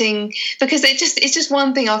exciting, because it's just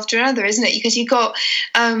one thing after another, isn't it? Because you got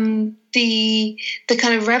the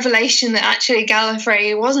kind of revelation that actually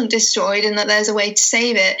Gallifrey wasn't destroyed and that there's a way to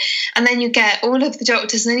save it, and then you get all of the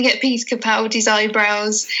Doctors, and then you get Peter Capaldi's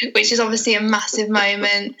eyebrows, which is obviously a massive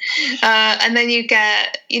moment, and then you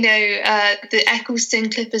get the Eccleston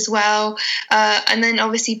clip as well, and then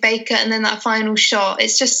obviously Baker, and then that final shot.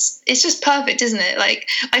 It's just perfect, isn't it? Like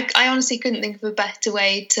I honestly couldn't think of a better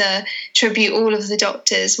way to tribute all of the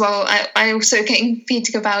Doctors, while I also getting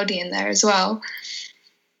Peter Capaldi in there as well.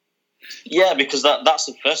 Yeah, because that's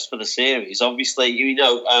the first for the series. Obviously,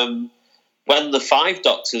 when the 5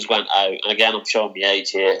 Doctors went out, and again, I'm showing my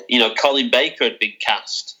age here, Colin Baker had been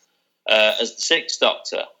cast as the 6th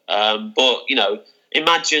Doctor. But,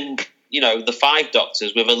 imagine, the 5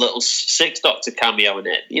 Doctors with a little 6th Doctor cameo in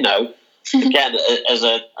it, Again, as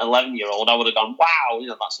an 11-year-old, I would have gone,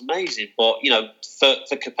 wow, that's amazing. But,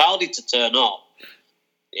 for Capaldi to turn up,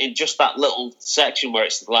 in just that little section where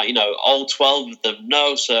it's like, all 12 of them,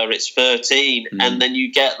 no, sir, it's 13. And then you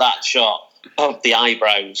get that shot of the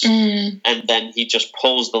eyebrows, and then he just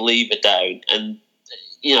pulls the lever down. And,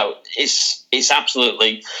 it's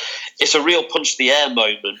absolutely, it's a real punch to the air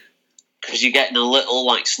moment, because you're getting a little,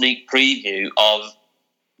 like, sneak preview of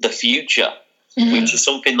the future, which is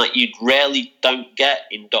something that you rarely don't get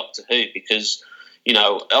in Doctor Who, because,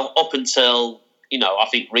 up until I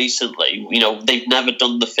think recently, they've never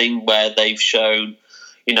done the thing where they've shown,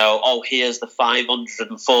 here's the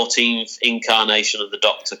 514th incarnation of the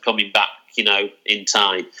Doctor coming back, in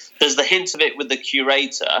time. There's the hint of it with the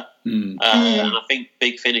curator, and I think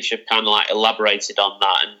Big Finish have kind of like elaborated on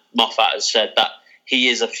that, and Moffat has said that he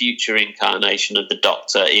is a future incarnation of the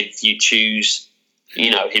Doctor if you choose,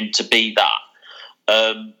 him to be that.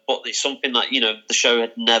 But it's something that, the show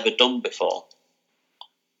had never done before.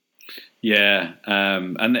 Yeah,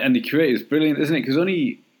 and the curator is brilliant, isn't it? Because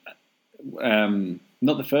only,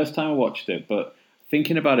 not the first time I watched it, but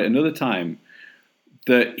thinking about it another time,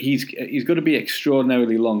 that he's got to be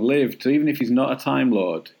extraordinarily long-lived. So even if he's not a Time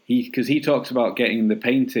Lord, because he talks about getting the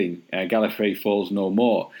painting, Gallifrey Falls No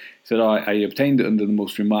More. He said, I obtained it under the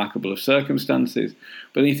most remarkable of circumstances.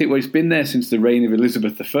 But then you think, well, he's been there since the reign of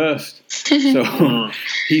Elizabeth I. So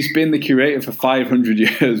he's been the curator for 500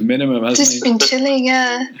 years minimum, hasn't he? Just been chilling,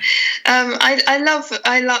 yeah. I love.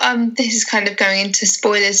 This is kind of going into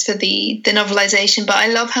spoilers for the novelisation, but I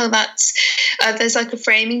love how that's there's like a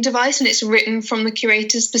framing device, and it's written from the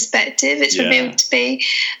curator's perspective. It's revealed to be,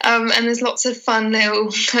 and there's lots of fun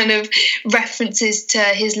little kind of references to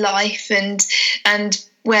his life and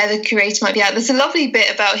where the curator might be at. There's a lovely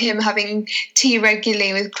bit about him having tea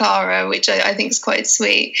regularly with Clara, which I think is quite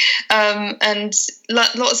sweet. And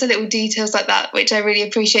lots of little details like that, which I really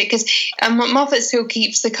appreciate, because Moffat still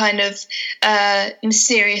keeps the kind of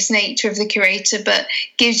mysterious nature of the curator, but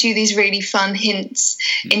gives you these really fun hints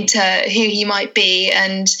into who he might be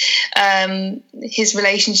and his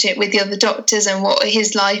relationship with the other Doctors and what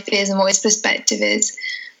his life is and what his perspective is.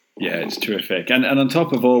 Yeah, it's terrific. And on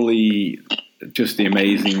top of all the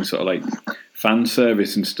amazing sort of like fan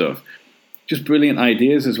service and stuff, just brilliant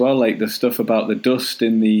ideas as well, like the stuff about the dust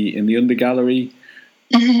in the undergallery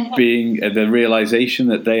being the realization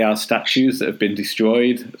that they are statues that have been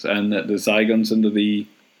destroyed, and that the Zygons under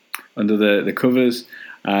the covers.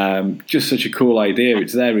 Just such a cool idea.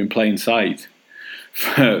 It's there in plain sight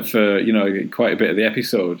for quite a bit of the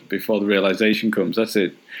episode before the realization comes. That's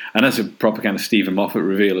it. And that's a proper kind of Stephen Moffat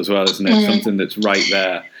reveal as well, isn't it? Something that's right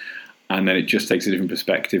there, and then it just takes a different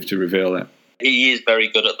perspective to reveal it. He is very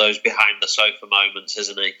good at those behind the sofa moments,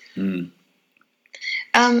 isn't he?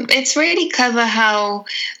 It's really clever how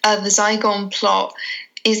the Zygon plot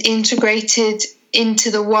is integrated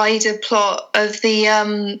into the wider plot of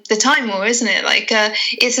the Time War, isn't it? Like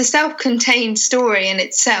it's a self-contained story in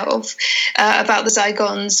itself about the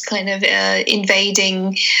Zygons kind of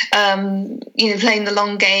invading, playing the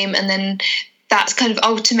long game, and then that kind of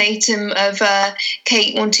ultimatum of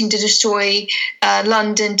Kate wanting to destroy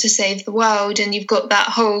London to save the world, and you've got that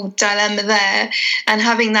whole dilemma there, and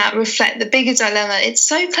having that reflect the bigger dilemma. It's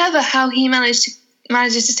so clever how he manages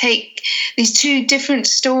to take these two different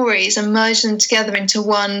stories and merge them together into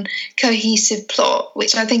one cohesive plot,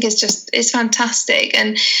 which I think is fantastic.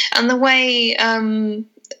 And the way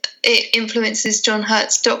it influences John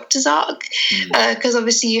Hurt's Doctor's arc, because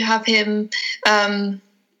obviously you have him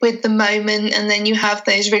with the moment, and then you have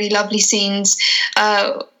those really lovely scenes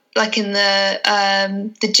like in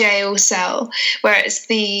the jail cell, where it's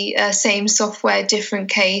the same software, different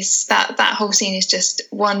case. That whole scene is just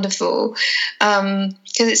wonderful, because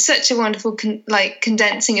it's such a wonderful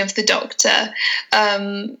condensing of the Doctor.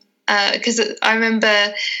 Because I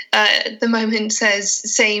remember the moment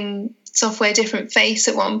says same software, different face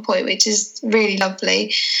at one point, which is really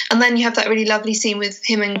lovely. And then you have that really lovely scene with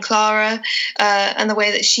him and Clara, and the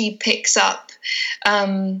way that she picks up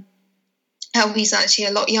how he's actually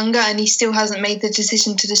a lot younger and he still hasn't made the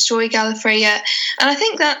decision to destroy Gallifrey yet. And I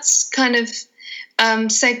think that's kind of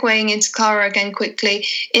segueing into Clara again quickly,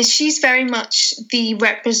 is she's very much the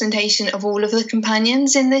representation of all of the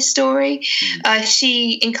companions in this story.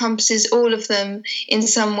 She encompasses all of them in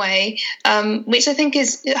some way, which I think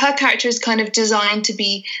is, her character is kind of designed to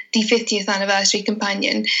be the 50th anniversary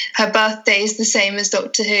companion. Her birthday is the same as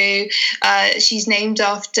Doctor Who. She's named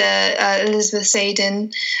after Elizabeth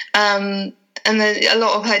Sladen. And then a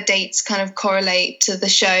lot of her dates kind of correlate to the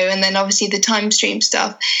show, and then obviously the time stream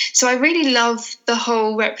stuff. So I really love the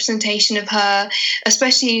whole representation of her,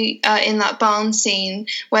 especially in that barn scene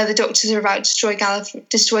where the Doctors are about to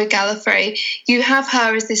destroy Gallifrey. You have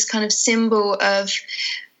her as this kind of symbol of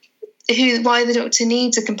why the Doctor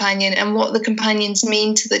needs a companion and what the companions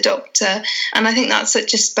mean to the Doctor. And I think that's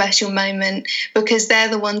such a special moment, because they're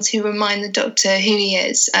the ones who remind the Doctor who he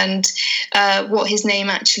is and what his name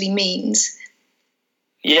actually means.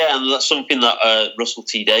 Yeah, and that's something that Russell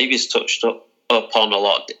T Davies touched upon a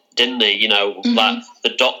lot, didn't he? You know, that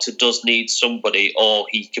the Doctor does need somebody, or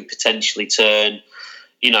he could potentially turn,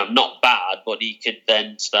 not bad, but he could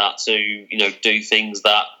then start to, do things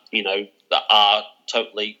that, that are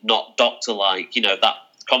totally not Doctor-like. You know, that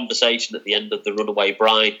conversation at the end of The Runaway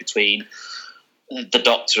Bride between the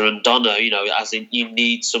Doctor and Donna, you know, as in, you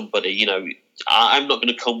need somebody, you know, I'm not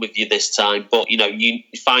going to come with you this time, but, you know, you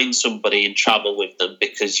find somebody and travel with them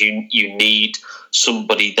because you need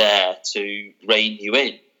somebody there to rein you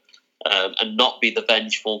in, and not be the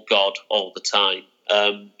vengeful God all the time.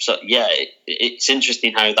 So, yeah, it's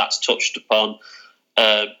interesting how that's touched upon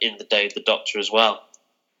in The Day of the Doctor as well.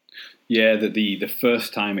 Yeah, that the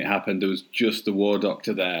first time it happened, there was just the War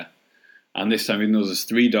Doctor there. And this time, even though there's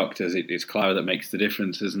 3 Doctors, it's Clara that makes the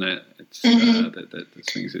difference, isn't it? It's that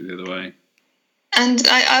swings it the other way. And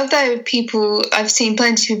although I've seen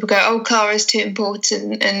plenty of people go, oh, Clara's too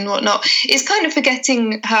important and whatnot, it's kind of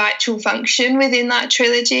forgetting her actual function within that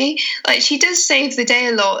trilogy. Like, she does save the day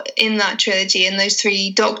a lot in that trilogy, in those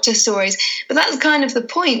 3 Doctor stories, but that's kind of the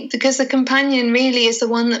point, because the companion really is the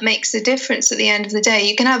one that makes the difference at the end of the day.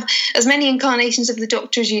 You can have as many incarnations of the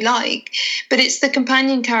Doctor as you like, but it's the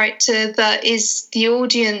companion character that is the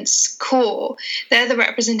audience core. They're the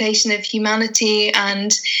representation of humanity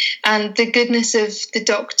and the goodness of the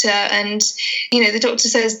Doctor, and you know, the Doctor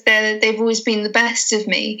says they've always been the best of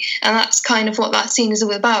me, and that's kind of what that scene is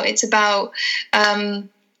all about. It's about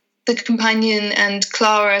the companion and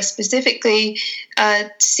Clara specifically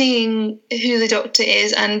seeing who the Doctor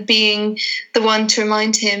is and being the one to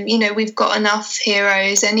remind him, you know, we've got enough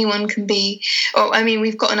heroes, anyone can be,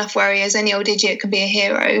 we've got enough warriors, any old idiot can be a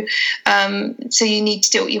hero, so you need to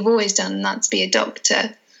do what you've always done, and that's be a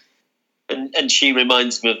Doctor. And she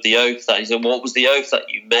reminds me of the oath that he said, what was the oath that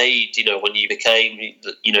you made, you know, when you became,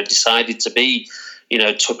 you know, decided to be, you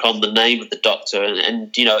know, took on the name of the Doctor.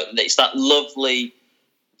 And you know, it's that lovely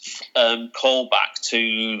callback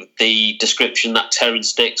to the description that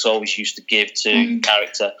Terrance Dicks always used to give to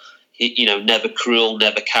character, you know, never cruel,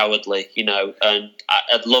 never cowardly, you know, and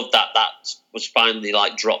I'd love that was finally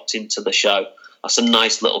like dropped into the show. That's a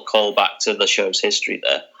nice little callback to the show's history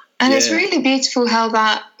there. And it's really beautiful how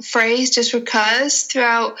that phrase just recurs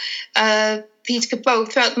throughout throughout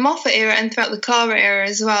the Moffat era and throughout the Clara era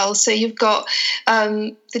as well. So you've got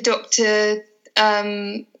the Doctor.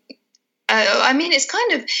 It's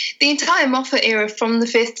kind of the entire Moffat era from the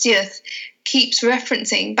 50th keeps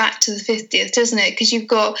referencing back to the 50th, doesn't it? Because you've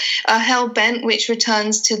got Hell Bent, which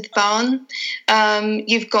returns to the barn.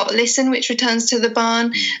 You've got Listen, which returns to the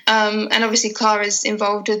barn. And obviously Clara's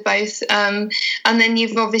involved with both. And then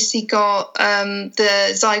you've obviously got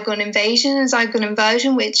the Zygon Invasion and Zygon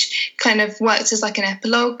Inversion, which kind of works as like an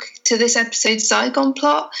epilogue to this episode's Zygon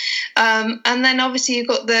plot. And then obviously you've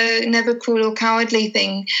got the never cruel or cowardly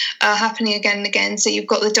thing happening again and again. So you've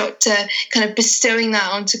got the Doctor kind of bestowing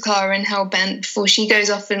that onto Clara and Hell Bent before she goes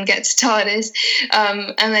off and gets TARDIS,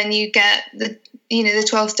 and then you get the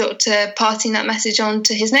 12th Doctor passing that message on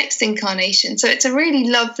to his next incarnation. So it's a really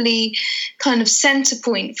lovely kind of centre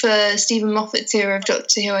point for Stephen Moffat's era of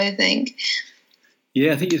Doctor Who, I think.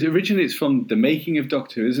 Yeah, I think it's from The Making of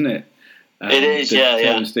Doctor Who, isn't it? It is,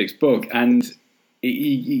 Terrance Dicks' book, and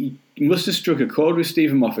he must have struck a chord with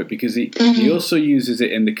Stephen Moffat, because he also uses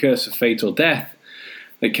it in The Curse of Fatal Death.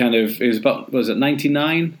 That kind of, it was about, was it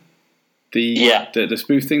 99? The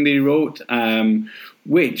spoof thing that he wrote,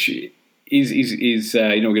 which is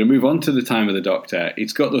we're going to move on to The Time of the Doctor.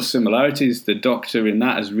 It's got those similarities. The Doctor in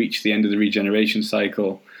that has reached the end of the regeneration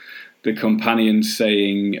cycle. The companions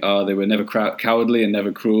saying, they were never cowardly and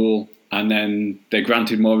never cruel, and then they're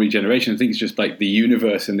granted more regeneration. I think it's just like the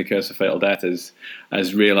universe in The Curse of Fatal Death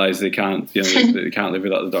has realised they can't live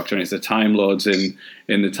without the Doctor, and it's the Time Lords in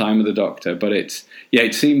The Time of the Doctor. But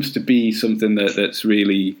it seems to be something that's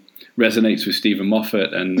really resonates with Stephen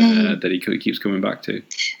Moffat, and that he keeps coming back to.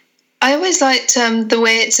 I always liked the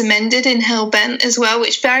way it's amended in Hell Bent as well,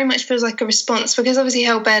 which very much feels like a response, because obviously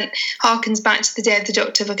Hell Bent harkens back to The Day of the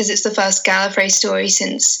Doctor because it's the first Gallifrey story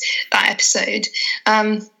since that episode.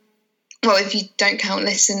 Well, if you don't count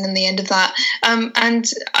Listen and the end of that. And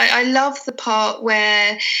I love the part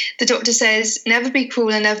where the Doctor says, never be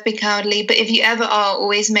cruel and never be cowardly, but if you ever are,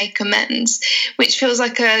 always make amends, which feels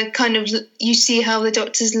like a kind of, you see how the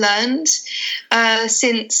Doctor's learned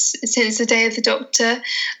since The Day of the Doctor.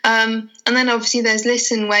 And then obviously there's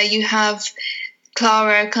Listen, where you have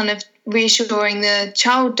Clara kind of reassuring the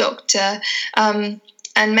child Doctor,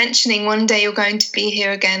 and mentioning one day you're going to be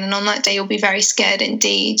here again, and on that day you'll be very scared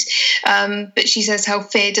indeed. But she says how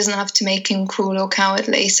fear doesn't have to make him cruel or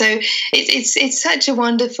cowardly. So it's such a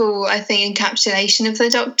wonderful, I think, encapsulation of the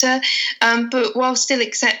Doctor, but while still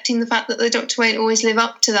accepting the fact that the Doctor won't always live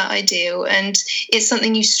up to that ideal, and it's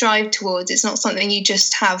something you strive towards. It's not something you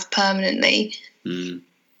just have permanently. And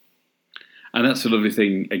that's a lovely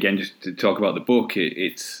thing, again, just to talk about the book.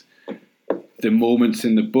 It's the moments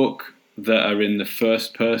in the book that are in the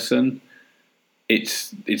first person,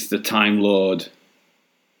 it's the Time Lord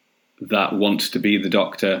that wants to be the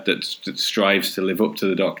Doctor, that strives to live up to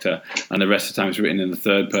the Doctor, and the rest of the time it's written in the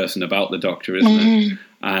third person about the Doctor, isn't it?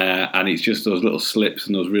 And it's just those little slips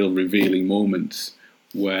and those real revealing moments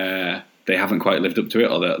where they haven't quite lived up to it,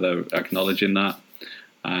 or they're acknowledging that.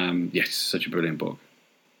 Yes, such a brilliant book.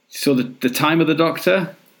 So the time of the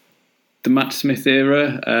Doctor, the Matt Smith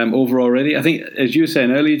era, over already. I think, as you were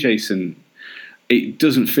saying earlier, Jason, it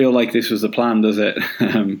doesn't feel like this was the plan, does it?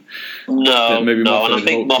 No, and I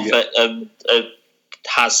think Moffat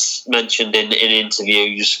has mentioned in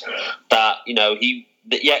interviews that, you know,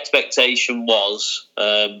 the expectation was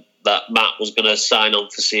that Matt was going to sign on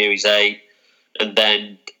for Series A, and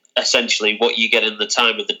then essentially what you get in the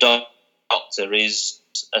time of the Doctor is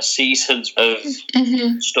a season of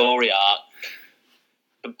story arc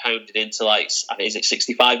compounded into, like, is it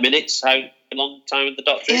 65 minutes? How long time of the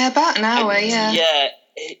Doctor? Yeah, about an hour. Yeah.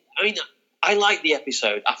 I mean, I like the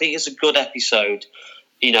episode. I think it's a good episode.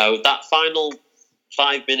 You know, that final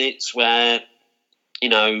 5 minutes where, you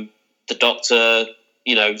know, the Doctor,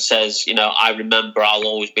 you know, says, you know, I remember I'll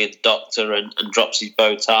always be the Doctor, and drops his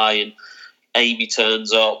bow tie, and Amy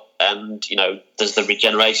turns up, and, you know, there's the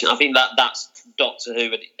regeneration. I think that's Doctor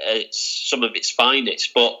Who at some of its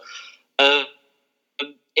finest. But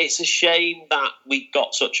it's a shame that we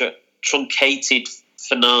got such a truncated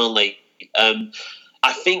finale.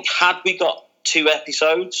 I think had we got 2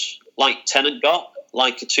 episodes, like Tennant got,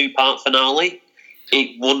 like a 2-part finale,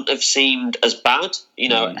 it wouldn't have seemed as bad. You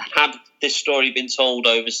know, had this story been told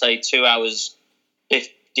over, say, 2 hours,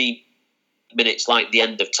 15 minutes, like The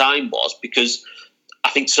End of Time was, because I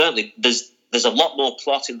think certainly there's a lot more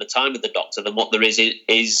plot in the time of the Doctor than what there is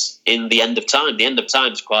in The End of Time. The End of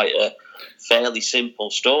Time is quite a fairly simple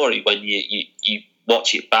story when you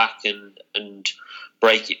watch it back and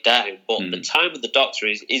break it down. But the time of the Doctor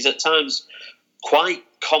is at times quite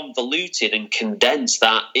convoluted and condensed,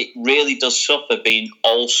 that it really does suffer being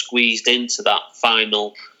all squeezed into that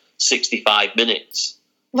final 65 minutes.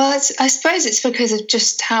 Well, I suppose it's because of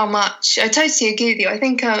just how much. I totally agree with you. I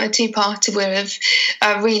think a 2-parter would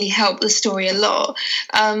have really helped the story a lot.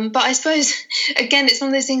 But I suppose, again, it's one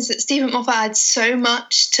of those things that Stephen Moffat had so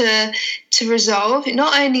much to resolve.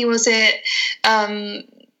 Not only was it,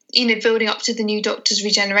 you know, building up to the new Doctor's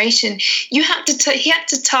regeneration, he had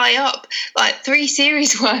to tie up like 3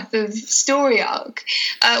 series worth of story arc,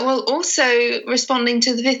 while also responding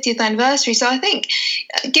to the 50th anniversary. So I think,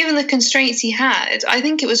 given the constraints he had, I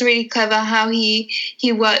think it was really clever how he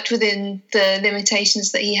worked within the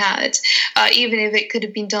limitations that he had, even if it could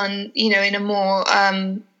have been done, you know, in a more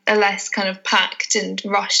a less kind of packed and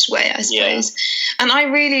rushed way, I suppose. Yeah. And I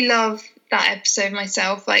really love that episode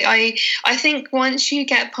myself. Like, I think once you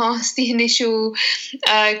get past the initial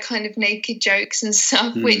kind of naked jokes and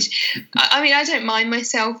stuff, which I mean, I don't mind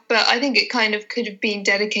myself, but I think it kind of could have been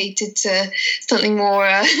dedicated to something more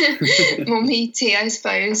more meaty, I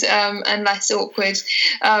suppose, and less awkward.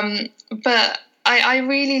 But I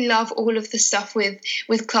really love all of the stuff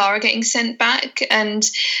with Clara getting sent back, and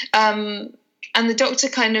the Doctor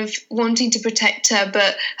kind of wanting to protect her,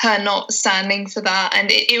 but her not standing for that. And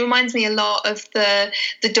it reminds me a lot of the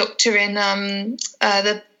Doctor in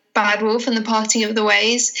the Bad Wolf and the Parting of the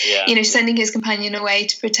Ways, you know, sending his companion away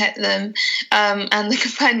to protect them, and the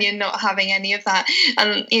companion not having any of that,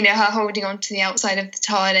 and, you know, her holding on to the outside of the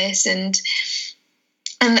TARDIS.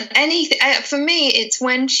 And anything, for me, it's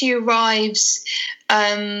when she arrives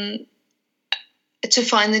to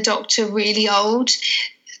find the Doctor really old.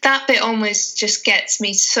 That bit almost just gets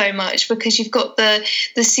me so much, because you've got the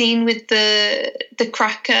scene with the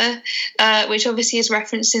cracker, which obviously is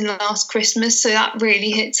referenced in Last Christmas, so that really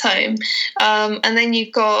hits home. And then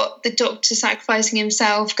you've got the Doctor sacrificing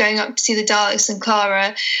himself, going up to see the Daleks, and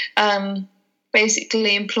Clara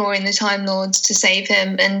basically imploring the Time Lords to save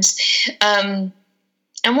him. And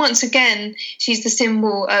once again, she's the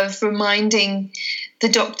symbol of reminding the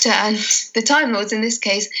Doctor and the Time Lords, in this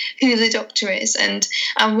case, who the Doctor is, and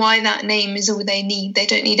why that name is all they need. They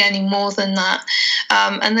don't need any more than that.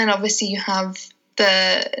 And then obviously you have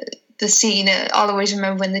the scene, I'll always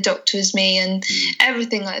remember when the Doctor was me, and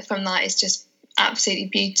everything like from that is just absolutely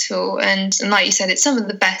beautiful. And like you said, it's some of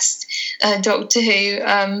the best Doctor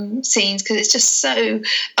Who scenes, because it's just so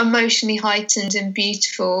emotionally heightened and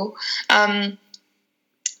beautiful.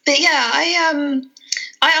 But yeah,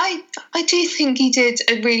 I do think he did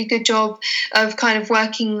a really good job of kind of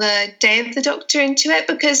working the Day of the Doctor into it,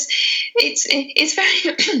 because it's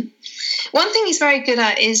very one thing he's very good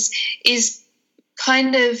at is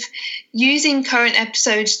kind of using current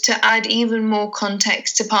episodes to add even more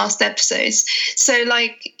context to past episodes. So,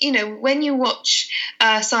 like, you know, when you watch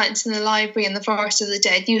Silence in the Library and The Forest of the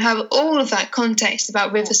Dead, you have all of that context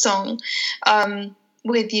about River Song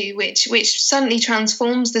with you, which suddenly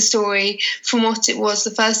transforms the story from what it was the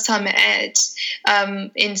first time it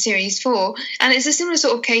aired in Series 4. And it's a similar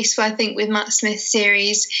sort of case, I think, with Matt Smith's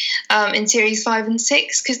series in Series 5 and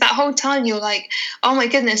 6, because that whole time you're like, oh my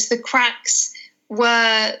goodness, the cracks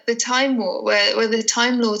were the Time War, were the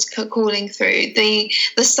Time Lords calling through. The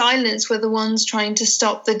Silence were the ones trying to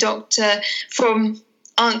stop the Doctor from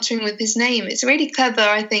answering with his name. It's really clever,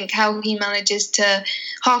 I think, how he manages to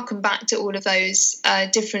harken back to all of those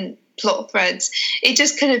different plot threads. It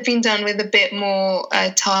just could have been done with a bit more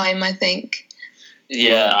time, I think.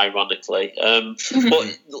 Yeah, ironically.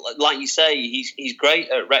 But like you say, he's great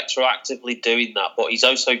at retroactively doing that, but he's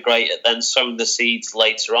also great at then sowing the seeds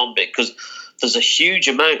later on, because there's a huge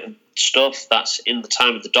amount of stuff that's in the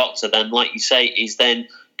time of the Doctor, then, like you say, is then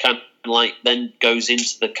kind of like then goes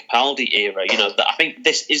into the Capaldi era. You know, that I think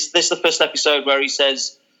this is the first episode where he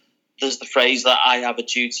says there's the phrase that I have a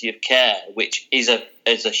duty of care, which is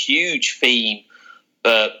a huge theme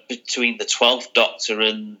between the 12th Doctor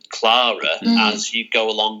and Clara as you go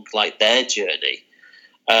along like their journey.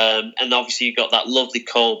 And obviously you've got that lovely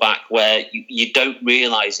callback where you don't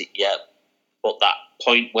realise it yet, but that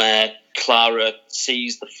point where Clara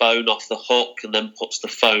sees the phone off the hook and then puts the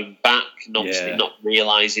phone back, and obviously not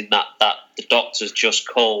realising that the Doctor's just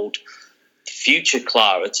called future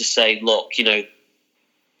Clara to say, look, you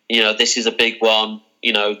know, this is a big one.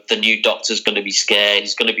 You know, the new Doctor's going to be scared.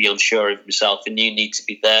 He's going to be unsure of himself, and you need to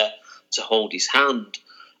be there to hold his hand.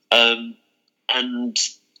 And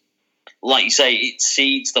like you say, it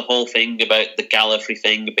seeds the whole thing about the Gallifrey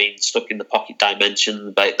thing being stuck in the pocket dimension,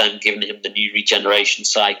 about them giving him the new regeneration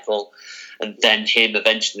cycle, and then him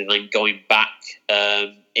eventually then going back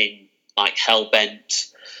in like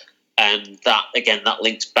Hellbent, and that again that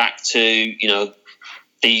links back to, you know,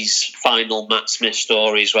 these final Matt Smith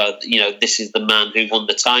stories where, you know, this is the man who won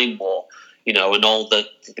the Time War, you know, and all the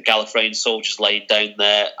Gallifreyan soldiers laying down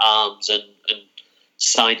their arms and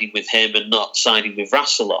siding with him and not siding with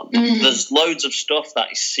Rassilon. There's loads of stuff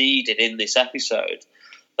that is seeded in this episode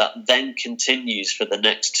that then continues for the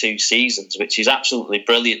next 2 seasons, which is absolutely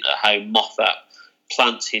brilliant at how Moffat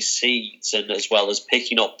plants his seeds, and as well as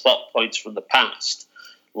picking up plot points from the past,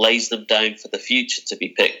 lays them down for the future to be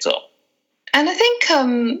picked up. And I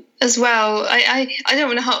think as well, I don't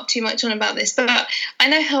want to harp too much on about this, but I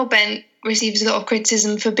know Hellbent receives a lot of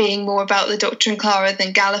criticism for being more about the Doctor and Clara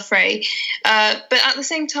than Gallifrey. But at the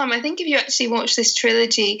same time, I think if you actually watch this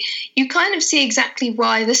trilogy, you kind of see exactly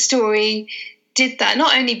why the story did that.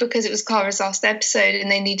 Not only because it was Clara's last episode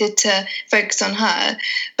and they needed to focus on her,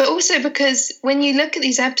 but also because when you look at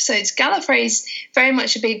these episodes, Gallifrey's very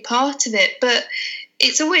much a big part of it, but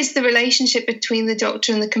it's always the relationship between the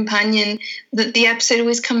Doctor and the companion that the episode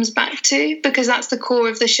always comes back to, because that's the core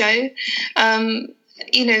of the show.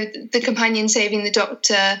 You know, the companion saving the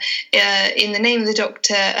Doctor in the name of the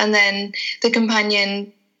Doctor, and then the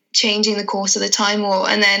companion changing the course of the Time War,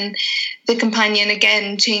 and then the companion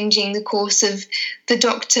again changing the course of the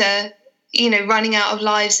Doctor, you know, running out of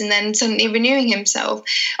lives and then suddenly renewing himself.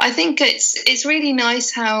 I think it's really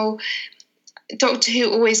nice how Doctor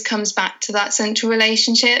Who always comes back to that central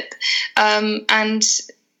relationship, and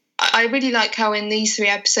I really like how in these 3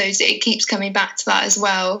 episodes it keeps coming back to that as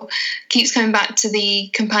well. Keeps coming back to the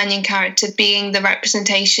companion character being the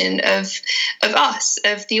representation of us,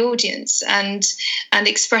 of the audience, and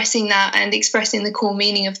expressing that and expressing the core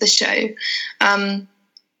meaning of the show.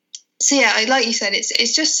 So yeah, like you said,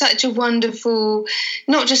 it's just such a wonderful,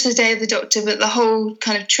 not just the Day of the Doctor, but the whole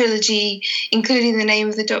kind of trilogy, including the name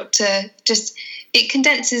of the Doctor. Just it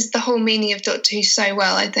condenses the whole meaning of Doctor Who so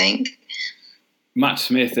well, I think. Matt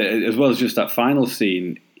Smith, as well as just that final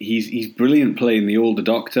scene, he's brilliant playing the older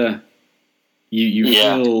Doctor.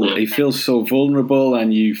 He feels so vulnerable,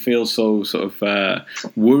 and you feel so sort of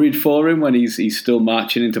worried for him when he's still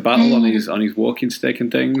marching into battle on his walking stick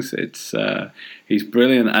and things. He's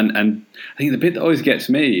brilliant, and I think the bit that always gets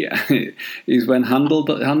me is when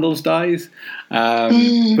Handels dies.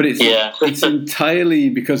 But it's entirely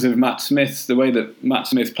because of Matt Smith's, the way that Matt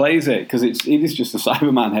Smith plays it, because it is just a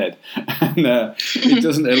Cyberman head, and it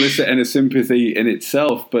doesn't elicit any sympathy in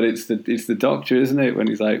itself. But it's the Doctor, isn't it? When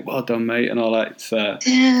he's like, "Well done, mate," and all that.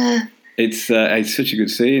 It's such a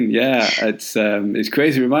good scene. Yeah, it's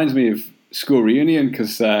crazy. It reminds me of School Reunion,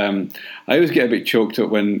 because I always get a bit choked up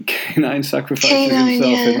when K9 sacrifices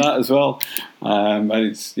himself in that as well. And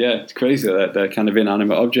it's crazy that they're kind of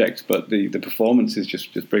inanimate objects, but the performances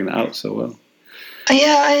just bring that out so well.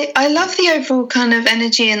 Yeah, I love the overall kind of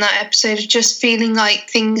energy in that episode of just feeling like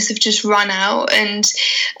things have just run out, and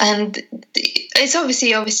it's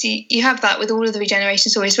obviously you have that with all of the regeneration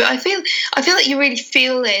stories, but I feel like you really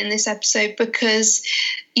feel it in this episode because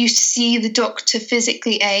you see the Doctor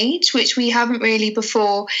physically age, which we haven't really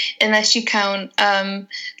before, unless you count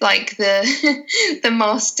like the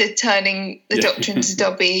Master turning the Doctor into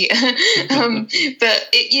Dobby. But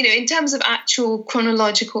in terms of actual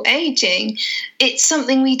chronological aging, it's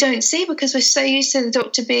something we don't see because we're so used to the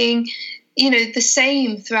Doctor being the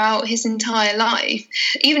same throughout his entire life.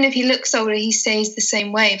 Even if he looks older, he stays the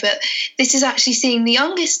same way. But this is actually seeing the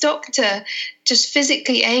youngest Doctor just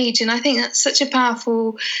physically age, and I think that's such a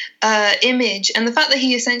powerful image. And the fact that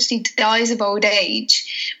he essentially dies of old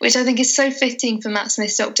age, which I think is so fitting for Matt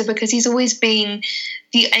Smith's Doctor, because he's always been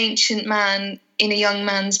the ancient man in a young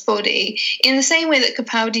man's body. In the same way that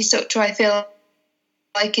Capaldi's Doctor, I feel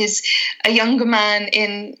like, is a younger man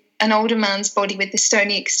in an older man's body with the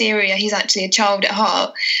stony exterior. He's actually a child at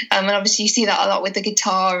heart. And obviously you see that a lot with the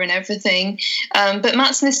guitar and everything. But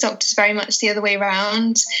Matt Smith's Doctor is very much the other way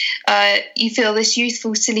around. You feel this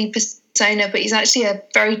youthful, silly persona, but he's actually a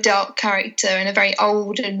very dark character and a very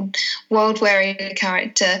old and world-weary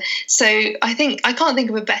character. So I can't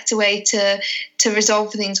think of a better way to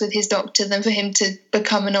resolve things with his Doctor than for him to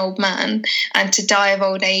become an old man and to die of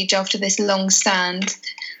old age after this long stand.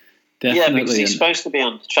 Definitely. Yeah, because he's supposed to be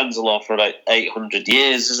on Trenzalore for about 800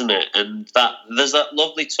 years, isn't it? And that there's that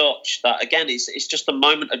lovely touch that, again, it's just a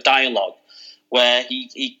moment of dialogue where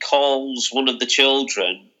he calls one of the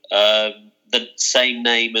children the same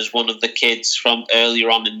name as one of the kids from earlier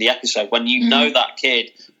on in the episode, when you know that kid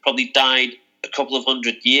probably died a couple of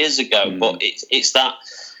 100 years ago, but it's that,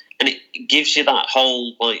 and it gives you that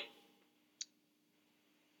whole,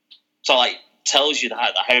 tells you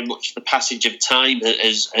that how much the passage of time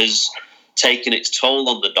has taken its toll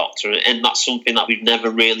on the Doctor, and that's something that we've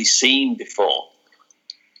never really seen before.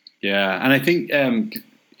 Yeah, and I think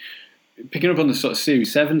picking up on the sort of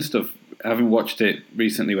Series 7 stuff, having watched it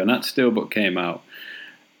recently when that Steelbook came out,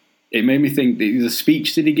 it made me think the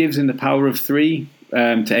speech that he gives in The Power of Three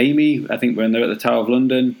to Amy, I think when they're at the Tower of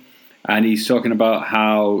London, and he's talking about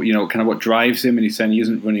how, kind of what drives him, and he's saying he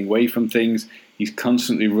isn't running away from things. He's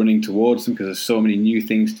constantly running towards them because there's so many new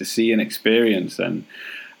things to see and experience. And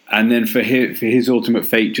then for his ultimate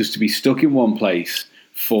fate just to be stuck in one place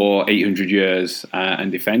for 800 years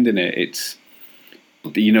and defending it, it's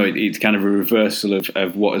kind of a reversal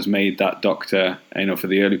of what has made that Doctor, for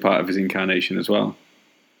the early part of his incarnation as well.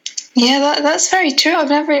 Yeah, that's very true. I've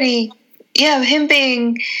never really... Yeah, him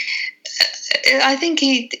being... I think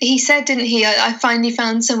he said, didn't he, I finally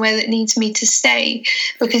found somewhere that needs me to stay,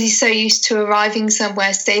 because he's so used to arriving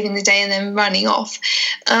somewhere, saving the day and then running off.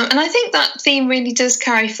 And I think that theme really does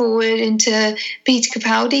carry forward into Peter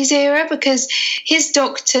Capaldi's era, because his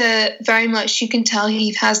Doctor, very much you can tell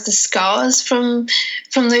he has the scars from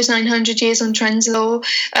those 900 years on Trenzalore.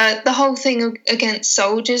 The whole thing against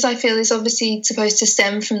soldiers, I feel, is obviously supposed to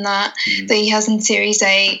stem from that he has in Series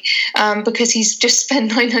 8, because he's just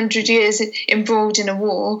spent 900 years embroiled in a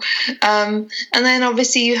war. And then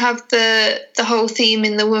obviously you have the whole theme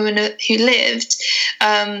in The Woman Who Lived,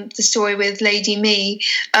 the story with Lady Me,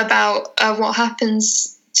 about what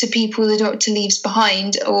happens to people the Doctor leaves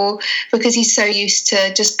behind, or because he's so used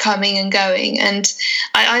to just coming and going. And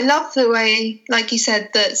I love the way, like you said,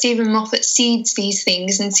 that Stephen Moffat seeds these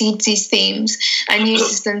things and seeds these themes and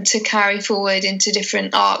uses them to carry forward into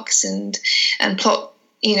different arcs and plot,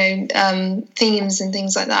 themes and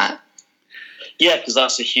things like that. Yeah, because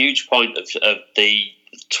that's a huge point of the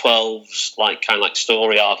 12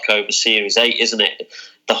 story arc over Series 8, isn't it?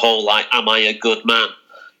 The whole am I a good man?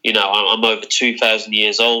 I'm over 2,000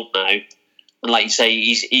 years old now, and like you say,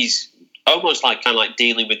 he's almost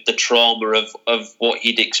dealing with the trauma of what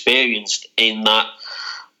he'd experienced in that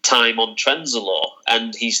time on Trenzalore,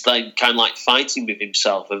 and he's fighting with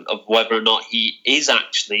himself of whether or not he is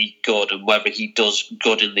actually good and whether he does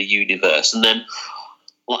good in the universe. And then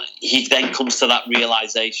he then comes to that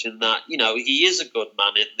realization that he is a good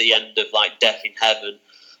man at the end of Death in Heaven.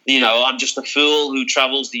 I'm just a fool who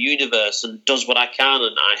travels the universe and does what I can,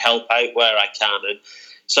 and I help out where I can. And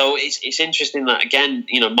so it's interesting that, again,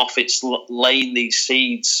 Moffat's laying these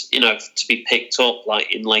seeds, to be picked up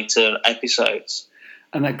in later episodes.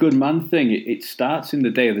 And that good man thing, it starts in The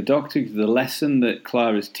Day of the Doctor. The lesson that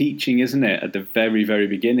Clara's teaching, isn't it, at the very, very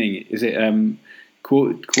beginning? Is it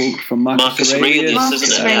quote from Marcus Aurelius?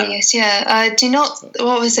 Marcus Aurelius, yeah. Do not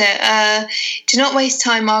waste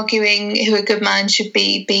time arguing who a good man should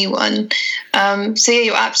be one. So yeah,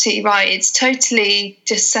 you're absolutely right. It's totally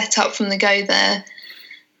just set up from the go there.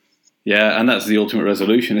 Yeah, and that's the ultimate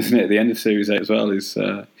resolution, isn't it? At the end of Series 8 as well is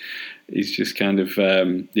just kind of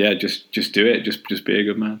just do it, just be a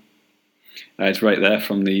good man. It's right there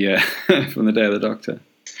from the from the Day of the Doctor.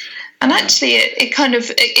 And actually, it kind of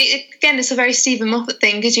again, it's a very Stephen Moffat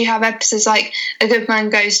thing, because you have episodes like A Good Man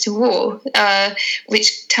Goes to War,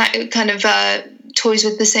 which kind of toys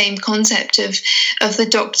with the same concept of the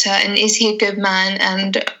Doctor and is he a good man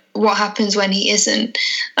and what happens when he isn't.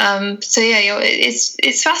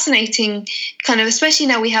 It's fascinating, kind of, especially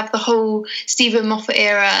now we have the whole Stephen Moffat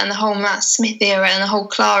era and the whole Matt Smith era and the whole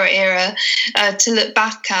Clara era to look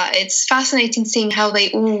back at. It's fascinating seeing how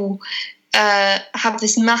they all have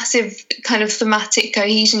this massive kind of thematic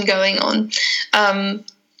cohesion going on, and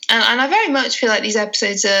I very much feel like these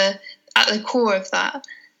episodes are at the core of that.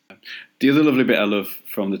 The other lovely bit I love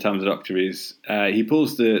from The Time of the Doctor is he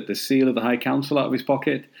pulls the seal of the High Council out of his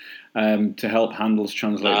pocket to help Handles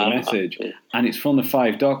translate the message, and it's from the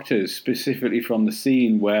Five Doctors, specifically from the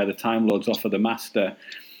scene where the Time Lords offer the Master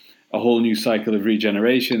a whole new cycle of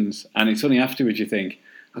regenerations, and it's only afterwards you think,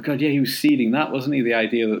 oh God, yeah, he was seeding that, wasn't he? The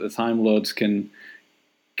idea that the Time Lords can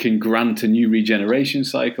grant a new regeneration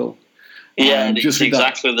cycle. Yeah, and it's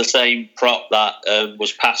exactly the same prop that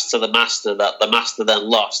was passed to the Master, that the Master then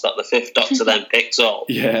lost, that the Fifth Doctor then picks up.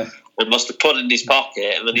 Yeah. And must have put it in his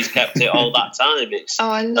pocket, and then he's kept it all that time.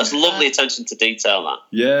 That's lovely attention to detail, that.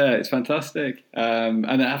 Yeah, it's fantastic. And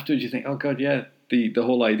then afterwards you think, oh God, yeah, the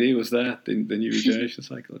whole idea was there, the new regeneration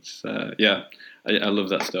cycle. It's I love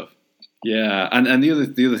that stuff. Yeah, and the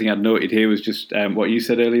other thing I'd noted here was just what you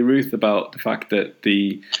said earlier, Ruth, about the fact that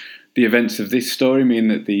the events of this story mean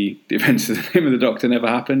that the events of the Name of the Doctor never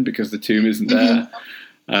happened because the tomb isn't there.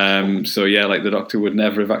 So yeah, like the Doctor would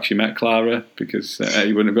never have actually met Clara because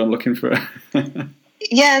he wouldn't have gone looking for her.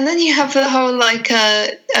 Yeah, and then you have the whole like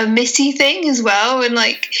a Missy thing as well, and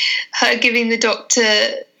like her giving the Doctor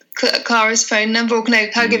Clara's phone number, or no,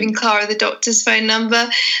 her giving Clara the Doctor's phone number,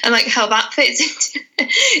 and like how that fits into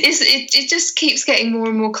it just keeps getting more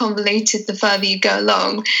and more convoluted the further you go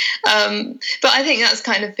along. But I think that's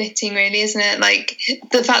kind of fitting, really, isn't it? Like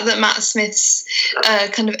the fact that Matt Smith's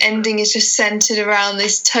kind of ending is just centered around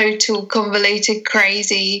this total convoluted,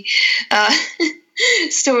 crazy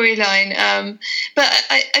storyline. But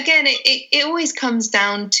again, it always comes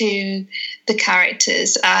down to the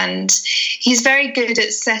characters, and he's very good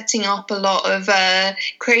at setting up a lot of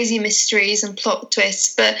crazy mysteries and plot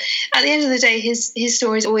twists, but at the end of the day his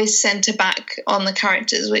stories always centre back on the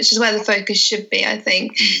characters, which is where the focus should be, I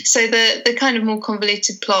think. So the kind of more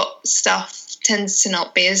convoluted plot stuff tends to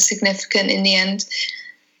not be as significant in the end.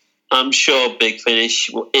 I'm sure Big Finish,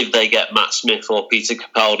 if they get Matt Smith or Peter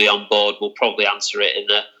Capaldi on board, will probably answer it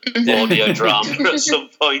in an audio drama at some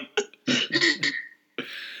point.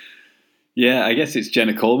 Yeah, I guess it's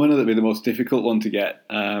Jenna Coleman that'll be the most difficult one to get.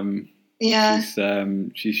 Yeah,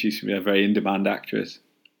 she's a very in-demand actress.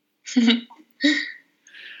 And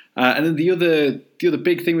then the other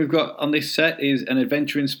big thing we've got on this set is An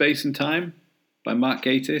Adventure in Space and Time by Mark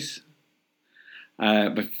Gatiss.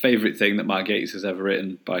 My favourite thing that Mark Gatiss has ever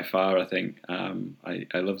written by far, I think. I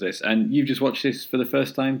love this. And you've just watched this for the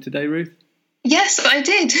first time today, Ruth? Yes, I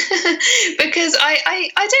did. Because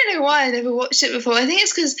I don't know why I never watched it before. I think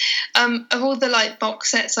it's because of all the like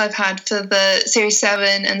box sets I've had for the Series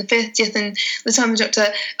 7 and the 50th and the Time of the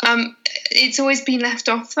Doctor, it's always been left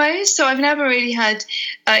off those, so I've never really had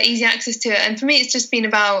easy access to it. And for me, it's just been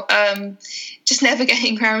about just never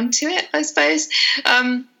getting around to it, I suppose.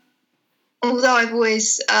 Although I've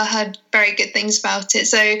always heard very good things about it.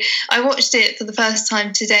 So I watched it for the first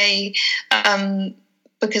time today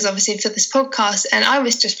because obviously for this podcast, and I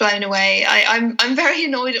was just blown away. I'm very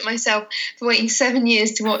annoyed at myself for waiting 7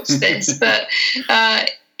 years to watch this, but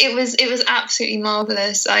it was absolutely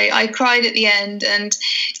marvellous. I cried at the end, and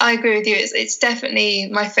I agree with you. It's definitely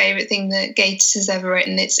my favourite thing that Gatiss has ever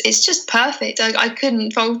written. It's just perfect. I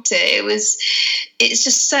couldn't fault it. It's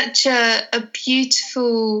just such a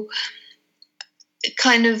beautiful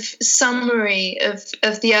kind of summary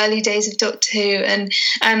of the early days of Doctor Who, and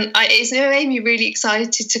it's made me really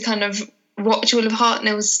excited to kind of watch all of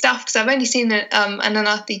Hartnell's stuff, because I've only seen An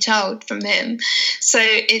Unearthly Child from him. So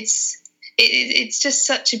it's just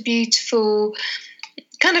such a beautiful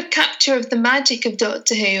kind of capture of the magic of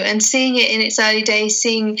Doctor Who, and seeing it in its early days,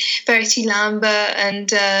 seeing Verity Lambert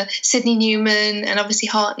and Sidney Newman and obviously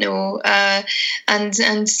Hartnell,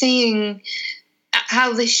 and seeing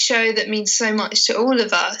how this show that means so much to all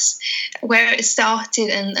of us, where it started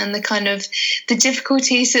and the kind of the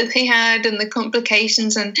difficulties that they had and the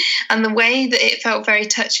complications and the way that it felt very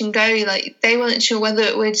touch and go. Like they weren't sure whether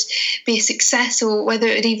it would be a success or whether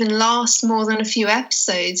it would even last more than a few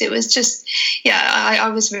episodes. It was just, I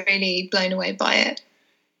was really blown away by it.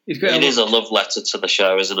 It is a love letter to the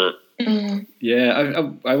show, isn't it? Mm. Yeah,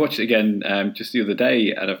 I watched it again just the other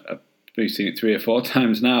day, and I've seen it 3 or 4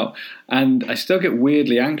 times now, and I still get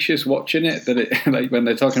weirdly anxious watching it. That it like when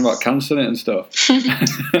they're talking about cancelling it and stuff. And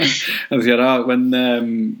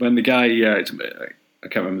when the guy, I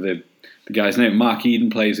can't remember the guy's name, Mark Eden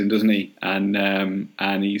plays him, doesn't he?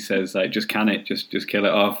 And he says like, just can it, just kill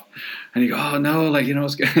it off. And you go, oh no, like, you know,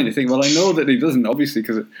 and you think, well, I know that he doesn't, obviously,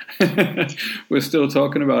 because we're still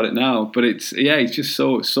talking about it now. But it's just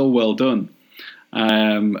so well done.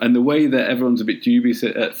 And the way that everyone's a bit dubious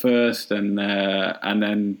at first, and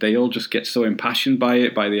then they all just get so impassioned by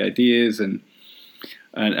it, by the ideas, and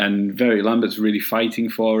Verity Lambert's really fighting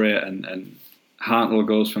for it, and Hartnell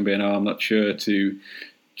goes from being, I'm not sure, to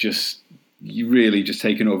just really just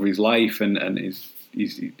taking over his life, and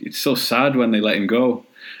it's so sad when they let him go,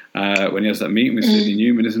 when he has that meeting with Sidney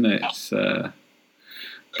Newman, isn't it? It's,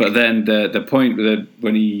 but then the point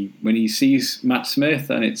when he sees Matt Smith,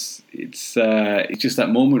 and it's just that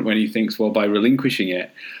moment when he thinks, well, by relinquishing it,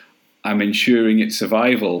 I'm ensuring its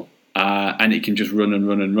survival, and it can just run and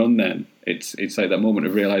run and run. Then it's like that moment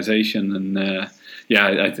of realization, and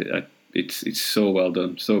it's so well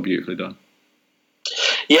done, so beautifully done.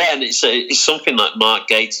 Yeah, and it's something that Mark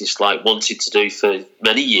Gatiss wanted to do for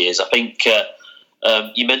many years. I think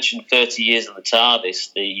you mentioned 30 Years in the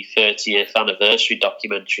TARDIS, the 30th anniversary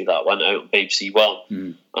documentary that went out on BBC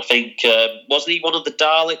One. I think wasn't he one of the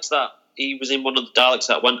Daleks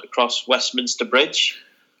that went across Westminster Bridge?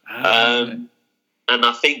 And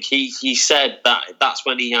I think he said that's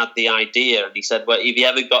when he had the idea, and he said, well, if he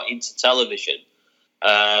ever got into television,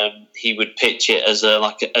 he would pitch it as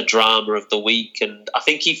a drama of the week. And I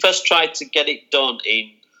think he first tried to get it done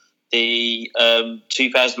in the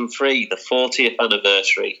 2003, the 40th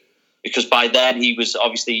anniversary, because by then he was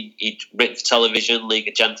he'd written for television, League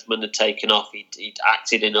of Gentlemen had taken off, he'd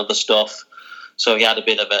acted in other stuff, so he had a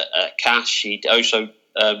bit of a cash. He'd also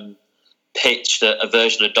pitched a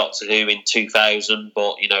version of Doctor Who in 2000,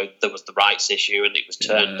 but there was the rights issue and it was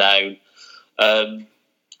turned down.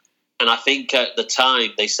 And I think at the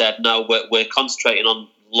time they said, no, we're concentrating on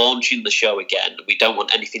launching the show again. We don't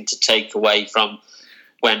want anything to take away from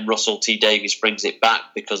when Russell T Davies brings it back,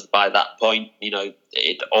 because by that point, the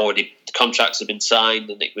contracts had been signed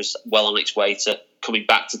and it was well on its way to coming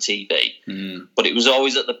back to TV. But it was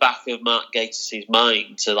always at the back of Mark Gatiss's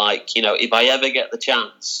mind to if I ever get the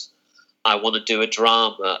chance, I want to do a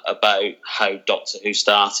drama about how Doctor Who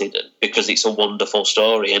started, because it's a wonderful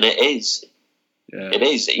story, and it is. Yeah. It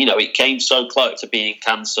is. It came so close to being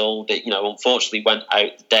cancelled. It, unfortunately went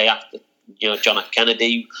out the day after, John F.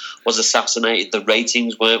 Kennedy was assassinated. The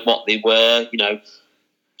ratings weren't what they were.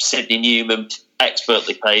 Sidney Newman,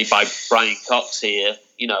 expertly played by Brian Cox here,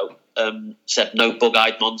 said no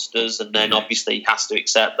bug-eyed monsters, and then obviously has to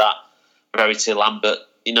accept that Verity Lambert,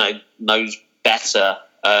 knows better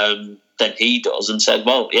than he does, and said,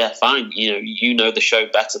 well, yeah, fine, you know the show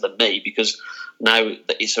better than me, because now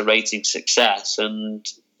it's a rating success, and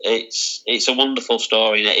it's a wonderful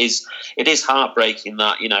story, and it is heartbreaking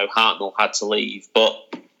that Hartnell had to leave, but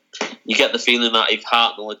you get the feeling that if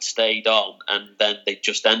Hartnell had stayed on and then they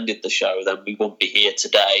just ended the show, then we wouldn't be here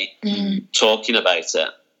today talking about it.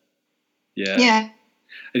 Yeah.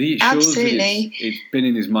 I think it shows absolutely that it's been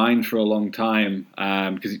in his mind for a long time,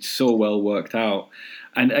 because it's so well worked out.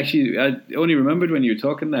 And actually, I only remembered when you were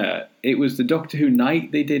talking there, it was the Doctor Who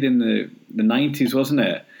night they did in the 90s, wasn't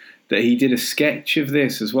it? That he did a sketch of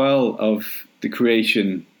this as well, of the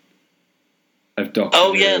creation of Doctor Who.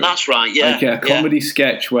 Oh, yeah, that's right, yeah. Like a comedy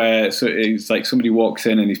sketch where it's like somebody walks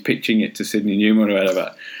in and he's pitching it to Sidney Newman or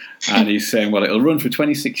whatever. And he's saying, well, it'll run for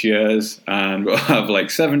 26 years and we'll have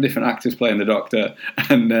 7 different actors playing the Doctor.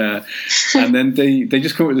 And then they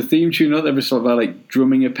just come up with a theme tune. They're just sort of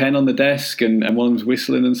drumming a pen on the desk and one of them's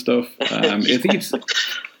whistling and stuff. I think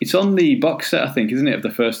it's on the box set, I think, isn't it, of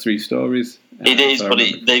the first 3 stories? It is, but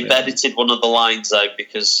they've edited one of the lines out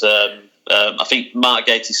because I think Mark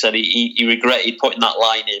Gatiss said he regretted putting that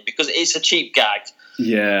line in because it's a cheap gag.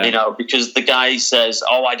 Yeah. Because the guy says,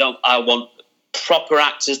 I want proper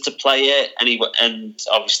actors to play it, and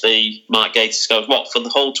obviously Mark Gatiss goes, what, for the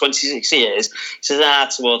whole 26 years? He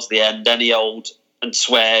says, towards the end, any old and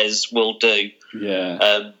swears will do. Yeah.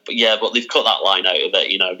 But they've cut that line out of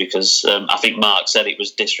it, because I think Mark said it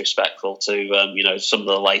was disrespectful to, some of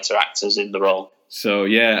the later actors in the role. So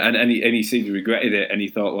yeah, and he said he regretted it, and he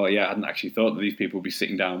thought, well, yeah, I hadn't actually thought that these people would be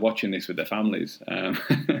sitting down watching this with their families.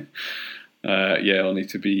 Only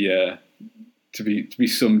to be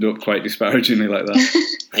summed up quite disparagingly like that.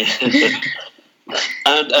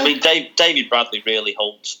 And I mean, David Bradley really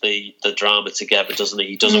holds the drama together, doesn't he?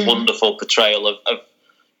 He does a wonderful portrayal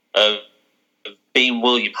of being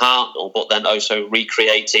William Hartnell, but then also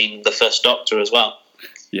recreating the First Doctor as well.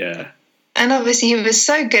 Yeah. And obviously he was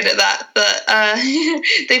so good at that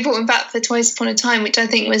they brought him back for Twice Upon a Time, which I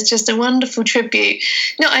think was just a wonderful tribute,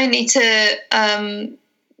 not only to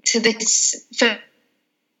this film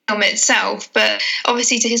itself, but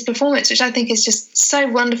obviously to his performance, which I think is just so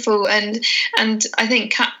wonderful and I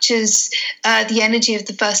think captures the energy of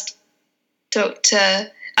the First Doctor.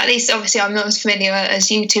 At least, obviously, I'm not as familiar as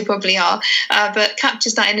you two probably are, but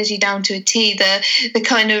captures that energy down to a T. The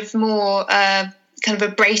kind of more kind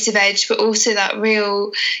of abrasive edge, but also that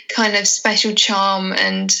real kind of special charm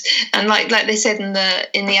and like they said in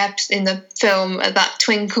the film, that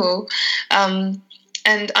twinkle. And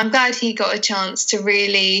I'm glad he got a chance to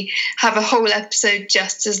really have a whole episode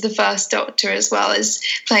just as the First Doctor, as well as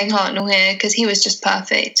playing Hartnell here, because he was just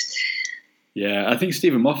perfect. Yeah, I think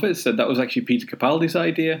Stephen Moffat said that was actually Peter Capaldi's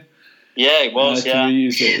idea. Yeah, it was. To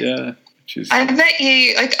reuse it, yeah. I bet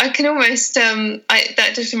you, I can almost,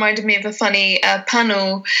 that just reminded me of a funny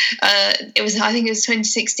panel. I think it was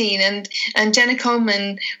 2016, and Jenna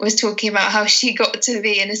Coleman was talking about how she got to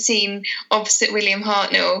be in a scene opposite William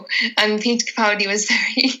Hartnell, and Peter Capaldi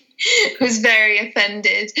was very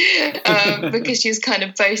offended because she was kind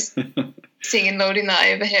of boasting and lording that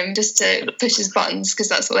over him just to push his buttons, because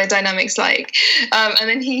that's what their dynamic's like. And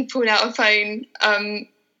then he pulled out a phone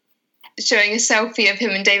showing a selfie of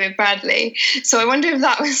him and David Bradley. So I wonder if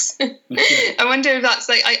that was I wonder if that's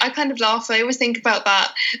like, I kind of laugh. I always think about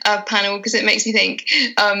that panel because it makes me think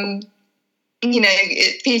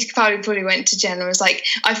Peter Capaldi probably went to Jen and was like,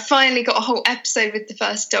 I finally got a whole episode with the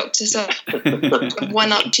First Doctor, so I've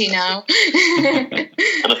one-upped you now.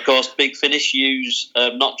 And of course Big Finish use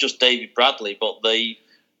not just David Bradley, but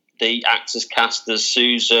the actors cast as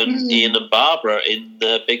Susan, Ian and Barbara in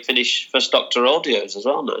the Big Finish First Doctor audios as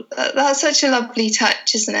well now. That's such a lovely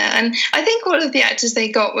touch, isn't it? And I think all of the actors they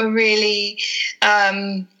got were really...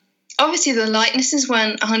 obviously the likenesses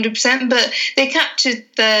weren't 100%, but they captured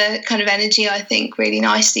the kind of energy, I think, really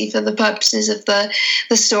nicely for the purposes of the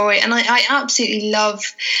story. And I absolutely love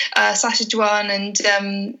Sacha Dhawan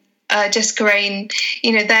and Jessica Raine.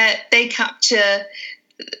 They capture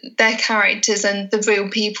their characters and the real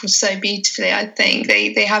people so beautifully. I think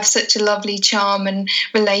they have such a lovely charm and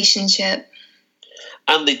relationship.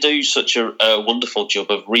 And they do such a wonderful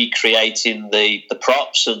job of recreating the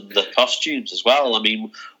props and the costumes as well. I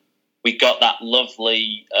mean, we got that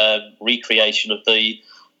lovely recreation of the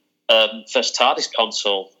first TARDIS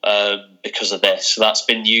console because of this. So that's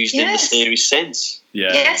been used in the series since.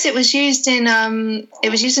 Yeah. Yes, it was used in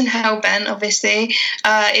Hellbent, obviously.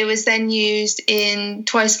 It was then used in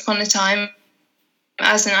Twice Upon a Time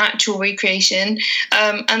as an actual recreation.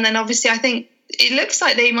 And then obviously I think it looks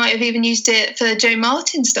like they might have even used it for Joe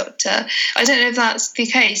Martin's Doctor. I don't know if that's the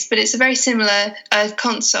case, but it's a very similar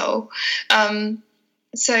console. And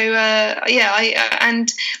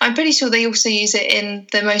I'm pretty sure they also use it in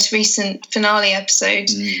the most recent finale episode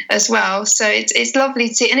as well. So it's lovely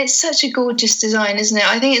to see, and it's such a gorgeous design, isn't it?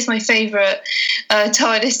 I think it's my favourite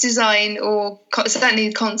TARDIS design, or certainly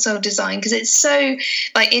the console design, because it's so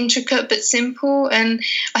like intricate but simple, and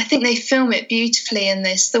I think they film it beautifully in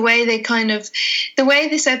this. The way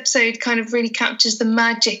this episode kind of really captures the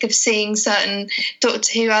magic of seeing certain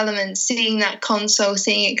Doctor Who elements, seeing that console,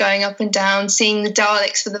 seeing it going up and down, seeing the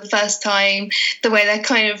Daleks for the first time, the way they're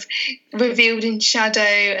kind of revealed in shadow,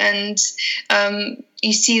 and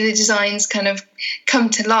you see the designs kind of come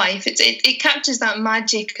to life. It captures that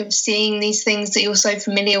magic of seeing these things that you're so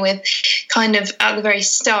familiar with kind of at the very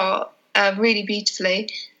start really beautifully.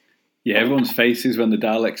 Yeah, everyone's faces when the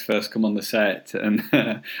Daleks first come on the set, and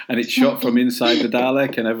it's shot from inside the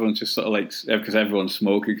Dalek, and everyone's just sort of like, because everyone's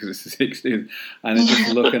smoking because it's the 60s, and it's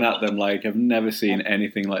just looking at them like, I've never seen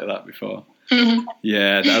anything like that before. Mm-hmm.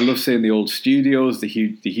 Yeah, I love seeing the old studios, the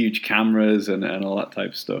huge cameras, and all that type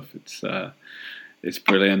of stuff. It's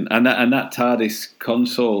brilliant, and that TARDIS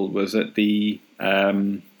console was at the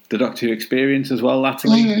Doctor Who Experience as well,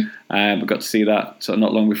 latterly. We got to see that sort of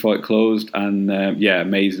not long before it closed, and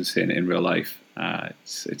amazing seeing it in real life.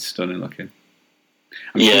 It's stunning looking.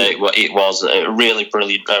 It was a really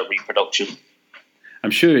brilliant reproduction.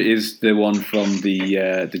 I'm sure it is the one from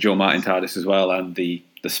the Joe Martin TARDIS as well, and the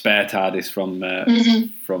spare TARDIS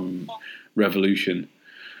from Revolution.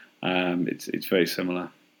 It's very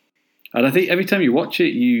similar. And I think every time you watch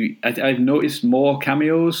it, I've noticed more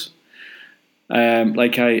cameos.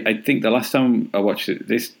 I think the last time I watched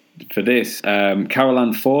it, Carol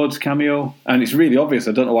Ann Ford's cameo, and it's really obvious.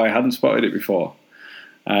 I don't know why I hadn't spotted it before.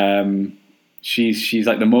 She's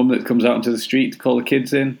like the mum that comes out into the street to call the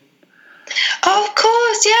kids in. Oh, of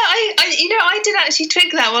course, yeah. I did actually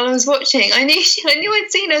twig that while I was watching. I knew I'd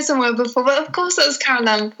seen her somewhere before, but of course that was Carol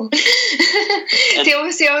Ann Ford. See,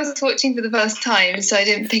 obviously I was watching for the first time, so I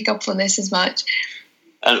didn't pick up on this as much.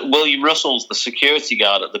 And William Russell's the security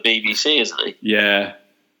guard at the BBC, isn't he? Yeah.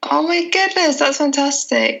 Oh my goodness, that's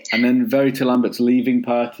fantastic. And then Verity Lambert's leaving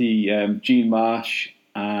party, Jean Marsh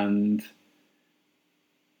and...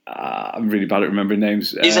 I'm really bad at remembering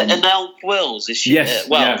names. Is it Annelle Wills? Is she? Yes,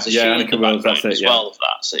 Anneke Wills. That's it. As well of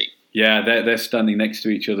that scene. Yeah, they're standing next to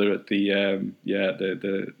each other at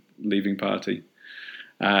the leaving party.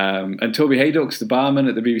 And Toby Haydock's the barman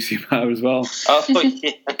at the BBC bar as well. Oh,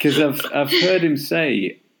 yeah. Because I've heard him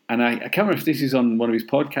say, and I can't remember if this is on one of his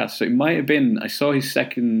podcasts. So it might have been. I saw his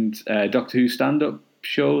second Doctor Who stand-up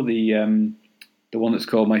show, the one that's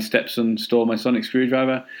called "My Stepson Stole My Sonic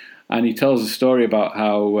Screwdriver." And he tells a story about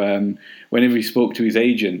how whenever he spoke to his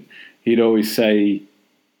agent, he'd always say,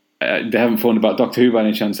 they haven't phoned about Doctor Who by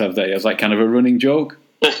any chance, have they? As like kind of a running joke.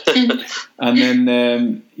 And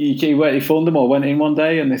then he phoned them or went in one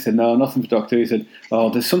day and they said, no, nothing for Doctor Who. He said, oh,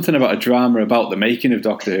 there's something about a drama about the making of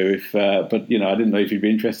Doctor Who, but I didn't know if you'd be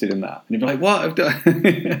interested in that. And he'd be like, what?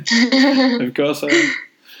 Of course I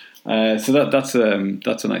am. So that's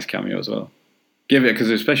a nice cameo as well. Give it, because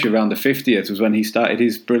especially around the 50th was when he started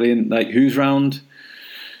his brilliant Who's Round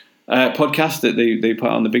podcast that they put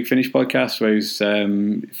on the Big Finish podcast, where he's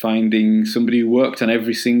finding somebody who worked on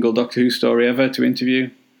every single Doctor Who story ever to interview.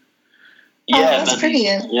 Yeah, that's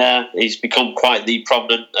brilliant. Yeah, he's become quite the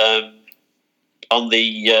prominent on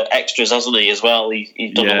the extras, hasn't he? As well,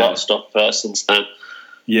 he's done a lot of stuff since then.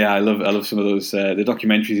 Yeah, I love some of those. The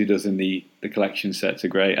documentaries he does in the collection sets are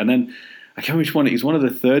great, and then. I can't remember which one. It's one of the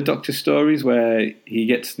third Doctor stories where he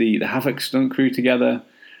gets the Havoc stunt crew together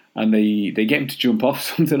and they get him to jump off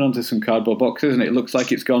something onto some cardboard boxes and it looks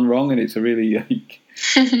like it's gone wrong and it's a really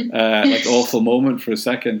awful moment for a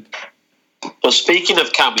second. But speaking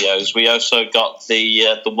of cameos, we also got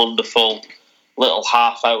the wonderful little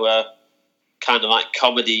half-hour kind of like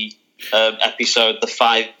comedy episode, The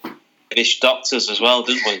Five-ish Doctors as well,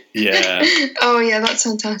 didn't we? Yeah. Oh yeah, that's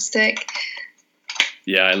fantastic.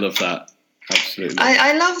 Yeah, I love that. Absolutely.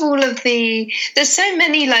 I love all of there's so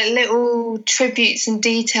many little tributes and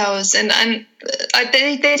details and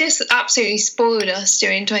they just absolutely spoiled us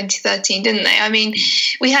during 2013, didn't they? I mean,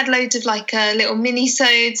 we had loads of little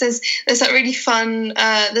mini-sodes. There's that really fun,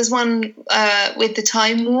 there's one with the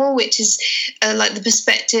Time War, which is the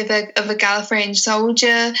perspective of a Gallifreyan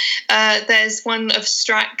soldier. There's one of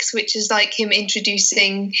Strax, which is him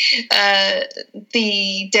introducing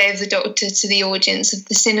the Day of the Doctor to the audience of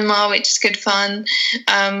the cinema, which is good fun.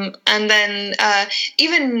 And then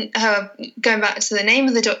even going back to the name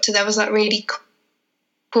of the Doctor, there was that really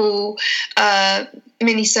cool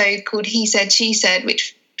mini-sode called He Said, She Said,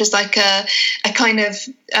 which was a kind of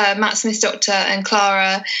Matt Smith's Doctor and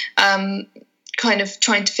Clara kind of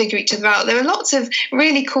trying to figure each other out. There were lots of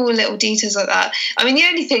really cool little details like that. I mean, the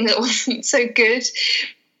only thing that wasn't so good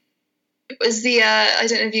was the I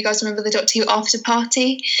don't know if you guys remember the Doctor Who after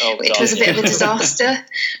party, which was a bit of a disaster.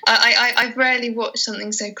 I've rarely watched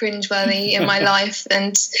something so cringeworthy in my life,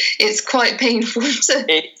 and it's quite painful.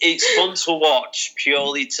 It's fun to watch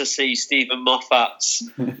purely to see Stephen Moffat's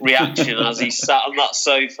reaction as he sat on that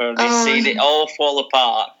sofa and he's seen it all fall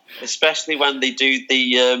apart, especially when they do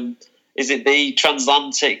the is it the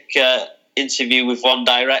transatlantic interview with One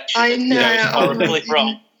Direction? I know. Horribly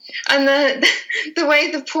wrong. And the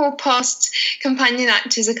way the poor past companion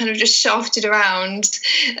actors are kind of just shafted around,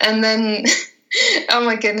 and then oh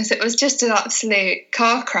my goodness, it was just an absolute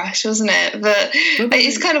car crash, wasn't it? But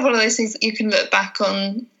it's kind of one of those things that you can look back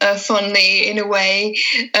on fondly in a way,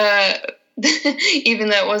 even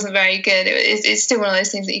though it wasn't very good. It's still one of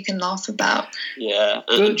those things that you can laugh about. Yeah,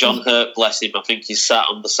 and John Hurt, bless him, I think he's sat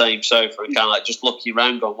on the same sofa and kind of just looking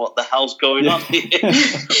around going, what the hell's going on here?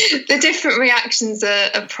 The different reactions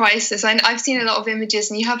are priceless. I've seen a lot of images,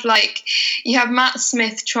 and you have Matt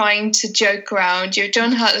Smith trying to joke around, you have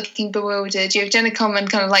John Hurt looking bewildered, you have Jenna Coleman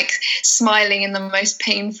kind of smiling in the most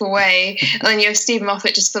painful way, and then you have Stephen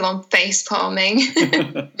Moffat just full on face palming.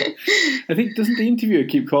 I think, doesn't the interviewer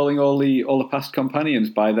keep calling all the past companions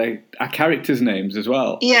by their characters' names as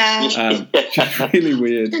well? Yeah. Just really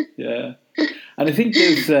weird. Yeah. And I think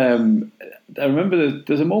there's I remember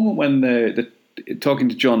there's a moment when talking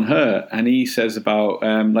to John Hurt, and he says about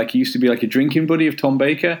like he used to be like a drinking buddy of Tom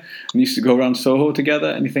Baker, and used to go around Soho together.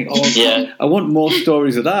 And you think, I want more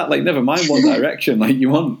stories of that. Like, never mind One Direction. Like,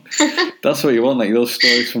 that's what you want. Like those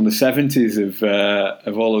stories from the 70s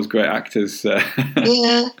of all those great actors.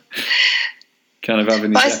 Kind of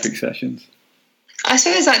having these epic sessions. I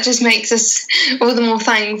suppose that just makes us all the more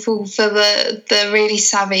thankful for the really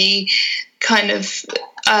savvy kind of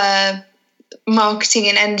marketing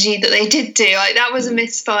and energy that they did do. Like, that was a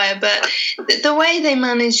misfire, but the way they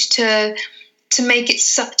managed to make it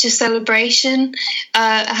such a celebration,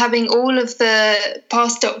 having all of the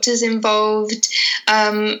past Doctors involved,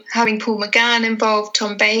 having Paul McGann involved,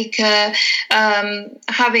 Tom Baker,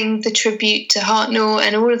 having the tribute to Hartnell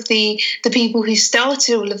and all of the people who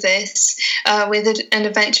started all of this with an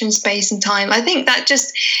adventure in space and time. I think that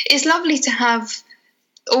just is lovely to have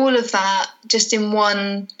all of that just in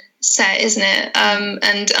one set, isn't it?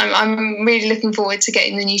 And I'm really looking forward to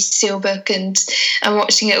getting the new Steelbook and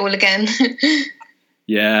watching it all again.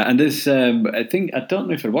 Yeah, and there's I don't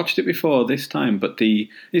know if I watched it before this time, but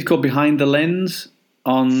it's called Behind the Lens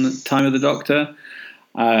on Time of the Doctor,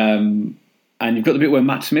 and you've got the bit where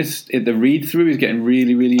Matt Smith at the read through is getting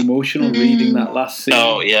really, really emotional reading that last scene.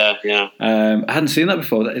 Oh yeah. I hadn't seen that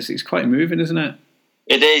before. It's quite moving, isn't it?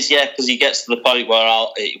 It is, yeah, because he gets to the point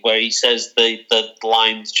where he says the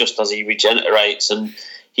lines just as he regenerates, and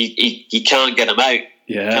he can't get them out,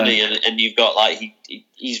 can he? And you've got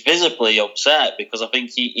he's visibly upset because I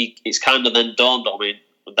think it's kind of then dawned on him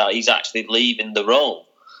that he's actually leaving the role,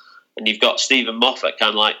 and you've got Stephen Moffat kind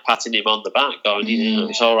of like patting him on the back, going,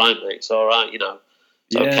 it's all right, mate, it's all right,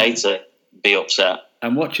 it's okay to be upset.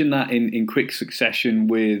 And watching that in quick succession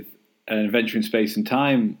with An Adventure in Space and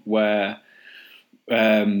Time, where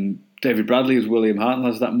David Bradley as William Hartnell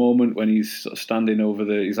has that moment when he's sort of standing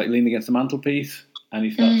he's like leaning against the mantelpiece and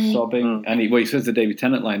he starts sobbing, and he says the David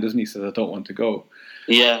Tennant line, doesn't he? He says, I don't want to go.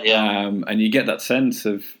 Yeah. And you get that sense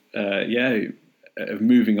of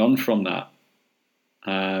moving on from that,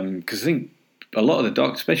 because I think a lot of the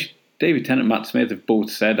docs, especially David Tennant and Matt Smith, have both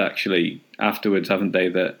said actually afterwards, haven't they,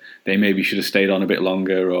 that they maybe should have stayed on a bit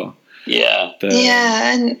longer, or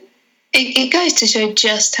and it goes to show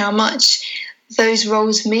just how much those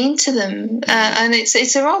roles mean to them, and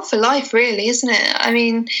it's a role for life, really, isn't it? I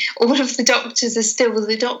mean, all of the Doctors are still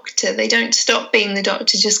the Doctor. They don't stop being the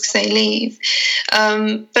Doctor just because they leave,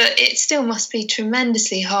 but it still must be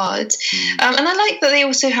tremendously hard. And I like that they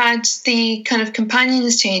also had the kind of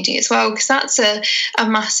companions changing as well, because that's a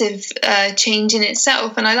massive change in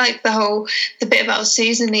itself. And I like the bit about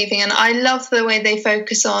Susan leaving, and I love the way they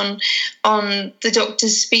focus on the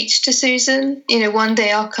Doctor's speech to Susan. One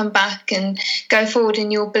day I'll come back and go forward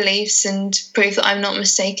in your beliefs and prove that I'm not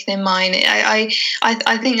mistaken in mine. I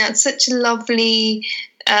think that's such a lovely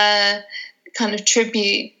kind of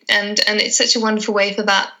tribute, and it's such a wonderful way for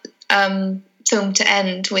that film to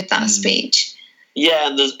end with that speech. Yeah,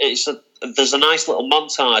 and there's a nice little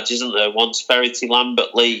montage, isn't there? Once Verity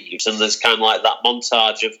Lambert leaves, and there's kind of like that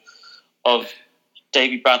montage of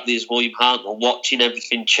David Bradley as William Hartnell watching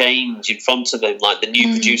everything change in front of him, like the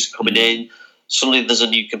new producer coming in. Suddenly there's a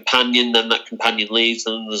new companion, then that companion leaves,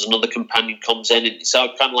 then there's another companion comes in. And it's kind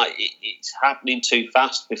of like it's happening too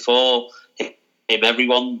fast before him.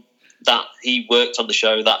 Everyone that he worked on the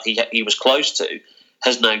show that he was close to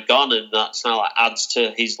has now gone, and that's now adds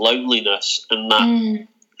to his loneliness and that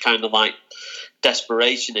kind of like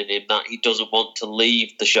desperation in him, that he doesn't want to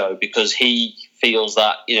leave the show because he feels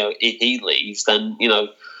that if he leaves, then the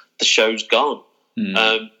show's gone.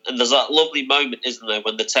 And there's that lovely moment, isn't there,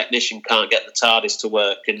 when the technician can't get the TARDIS to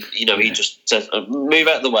work, and he just says, "Move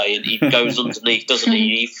out of the way," and he goes underneath, doesn't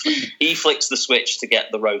he? He flicks the switch to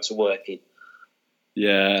get the rotor working.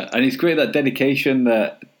 Yeah, and it's great, that dedication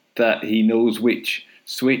that he knows which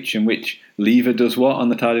switch and which lever does what on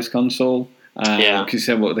the TARDIS console. Because he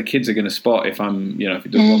said, "Well, the kids are going to spot if I'm, if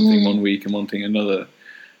it does one thing one week and one thing another."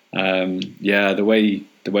 The way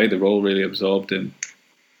the role really absorbed him.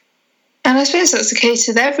 And I suppose that's the case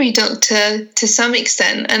with every Doctor to some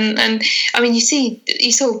extent. And I mean, you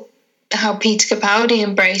saw how Peter Capaldi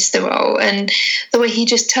embraced the role, and the way he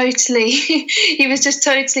was just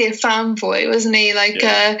totally a fanboy, wasn't he?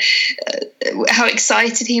 How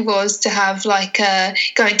excited he was to have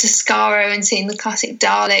going to Skaro and seeing the classic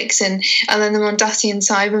Daleks, and then the Mondasian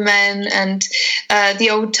Cybermen and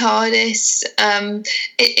the old TARDIS.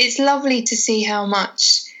 It's lovely to see how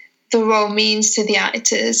much the role means to the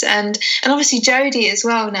actors, and obviously Jodie as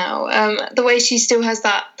well now. The way she still has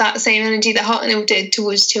that same energy that Hartnell did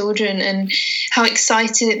towards children, and how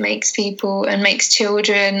excited it makes people and makes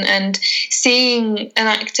children, and seeing an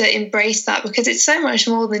actor embrace that, because it's so much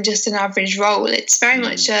more than just an average role. It's very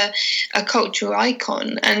much a cultural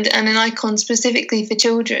icon, and an icon specifically for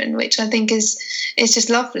children, which I think is just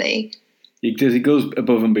lovely. It goes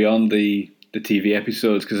above and beyond the TV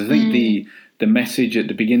episodes, because I think the message at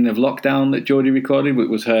the beginning of lockdown that Jodie recorded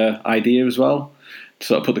was her idea as well, to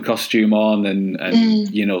sort of put the costume on and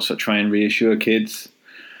sort of try and reassure kids.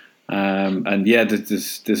 And yeah,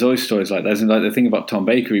 there's always stories like that. Isn't like the thing about Tom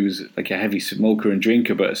Baker, he was like a heavy smoker and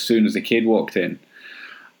drinker, but as soon as the kid walked in,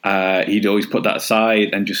 he'd always put that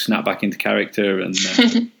aside and just snap back into character. And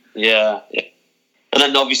yeah. And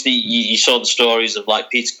then obviously you saw the stories of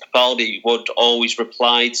like Peter Capaldi would always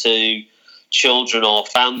reply to children or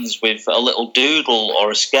fans with a little doodle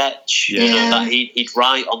or a sketch that he'd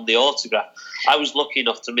write on the autograph. I was lucky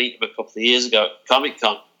enough to meet him a couple of years ago at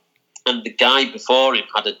Comic-Con, and the guy before him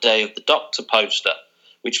had a Day of the Doctor poster,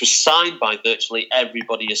 which was signed by virtually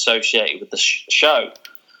everybody associated with the show.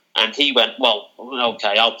 And he went, well,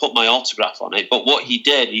 okay, I'll put my autograph on it. But what he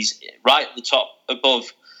did is right at the top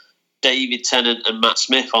above David Tennant and Matt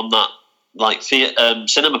Smith on that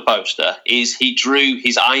cinema poster is he drew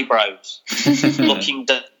his eyebrows looking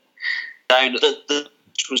down,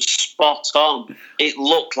 which was spot on. It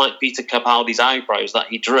looked like Peter Capaldi's eyebrows that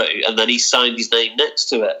he drew, and then he signed his name next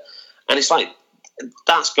to it. And it's like,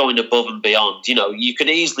 that's going above and beyond. You could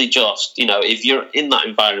easily just, if you're in that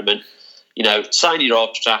environment, sign your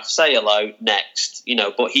autograph, say hello, next,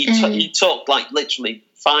 but he took like literally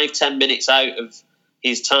 5-10 minutes out of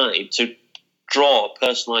his time to draw a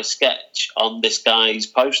personalised sketch on this guy's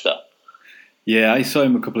poster. Yeah, I saw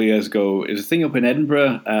him a couple of years ago. It was a thing up in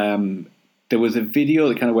Edinburgh. There was a video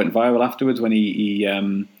that kind of went viral afterwards when he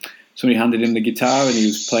somebody handed him the guitar and he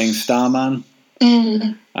was playing Starman.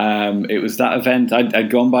 It was that event. I'd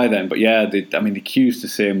gone by then, but yeah, the queues to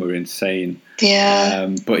see him were insane. Yeah.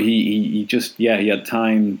 But he had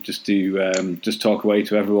time just to just talk away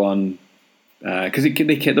to everyone. Because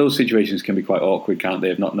those situations can be quite awkward, can't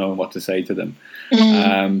they, of not knowing what to say to them.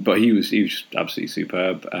 But he was just absolutely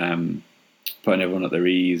superb, putting everyone at their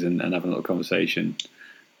ease and having a little conversation.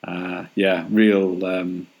 Really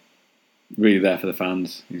there for the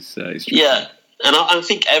fans. He's yeah, and I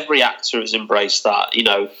think every actor has embraced that.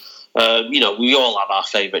 We all have our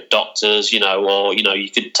favourite doctors, or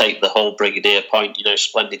you could take the whole Brigadier point.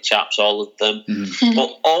 Splendid chaps, all of them.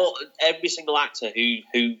 But every single actor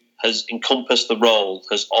who has encompassed the role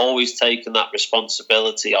has always taken that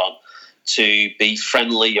responsibility on to be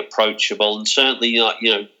friendly, approachable, and certainly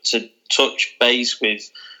to touch base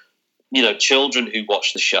with children who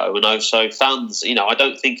watch the show, and also fans. I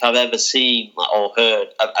don't think I've ever seen or heard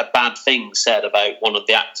a bad thing said about one of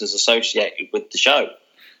the actors associated with the show.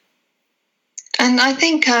 And I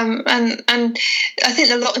think, and I think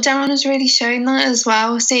the lockdown has really shown that as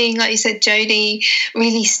well. Seeing, like you said, Jodie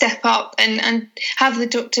really step up and have the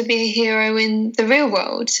Doctor be a hero in the real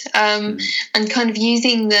world, and kind of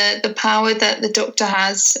using the power that the Doctor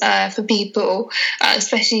has for people,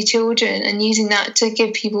 especially children, and using that to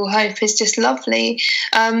give people hope is just lovely.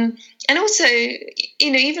 And also,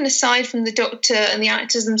 even aside from the Doctor and the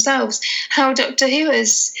actors themselves, how Doctor Who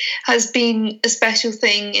has been a special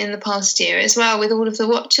thing in the past year as well, with all of the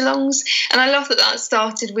watch-alongs. And I love that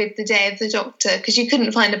started with the Day of the Doctor, because you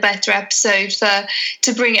couldn't find a better episode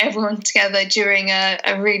to bring everyone together during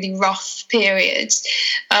a really rough period.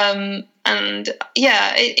 And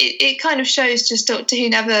yeah, it kind of shows just Doctor Who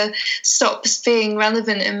never stops being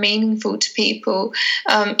relevant and meaningful to people,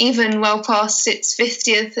 even well past its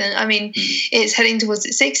 50th, and it's heading towards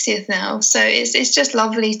its 60th now. So it's just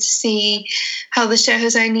lovely to see how the show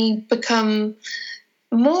has only become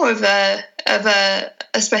more of a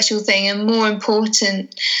special thing and more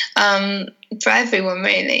important for everyone,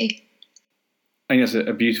 really. I think that's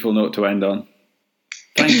a beautiful note to end on.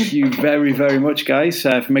 Thank you very, very much, guys,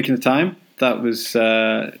 for making the time. That's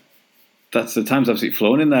the time's absolutely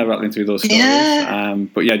flown in there, rattling through those stories. Yeah.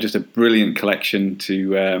 But yeah, just a brilliant collection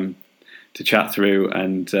to chat through,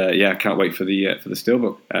 and I can't wait for the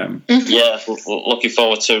Steelbook. Yeah, we're looking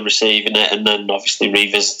forward to receiving it, and then obviously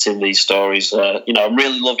revisiting these stories. I'm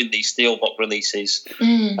really loving these Steelbook releases,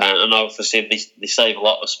 and obviously they save a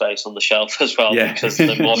lot of space on the shelf as well, because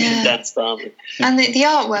they're more condensed, aren't they? And the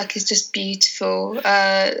artwork is just beautiful.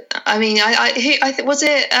 I think was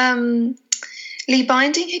it Lee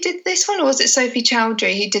Binding who did this one, or was it Sophie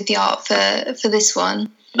Chowdhury who did the art for this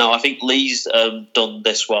one? No, I think Lee's done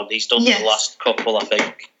this one. He's done the last couple, I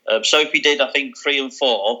think. Sophie did, I think, 3 and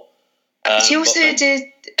 4, She also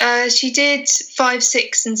did. She did 5,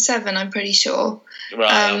 6, and 7. I'm pretty sure.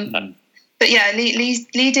 Right. But yeah,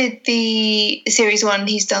 Lee did the series 1.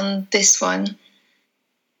 He's done this one.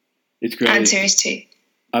 It's great. And series 2.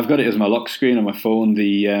 I've got it as my lock screen on my phone.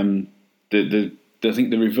 I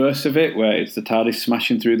think the reverse of it, where it's the TARDIS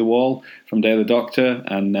smashing through the wall from Day of the Doctor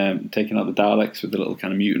and taking out the Daleks with the little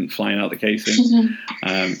kind of mutant flying out the casing.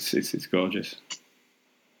 It's gorgeous.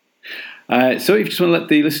 So if you just want to let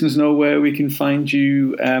the listeners know where we can find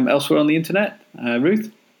you elsewhere on the internet,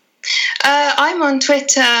 Ruth? I'm on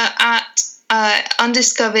Twitter at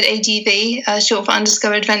undiscoveredadv, short for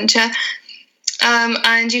Undiscovered Adventure.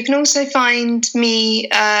 And you can also find me,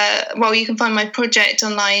 you can find my project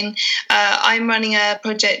online. I'm running a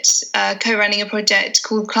project, co-running a project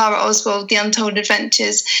called Clara Oswald, The Untold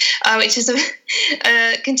Adventures, which is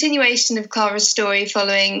a continuation of Clara's story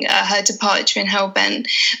following her departure in Hellbent.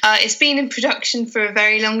 It's been in production for a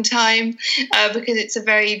very long time because it's a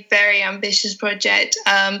very, very ambitious project.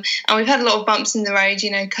 And we've had a lot of bumps in the road,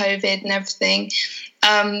 COVID and everything.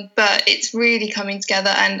 But it's really coming together,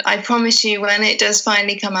 and I promise you, when it does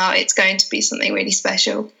finally come out, it's going to be something really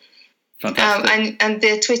special. Fantastic. And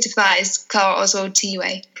the Twitter for that is Clara Oswald TUA.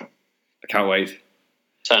 I can't wait.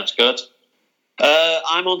 Sounds good.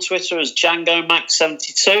 I'm on Twitter as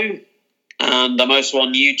DjangoMax72, and I'm also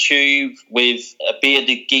on YouTube with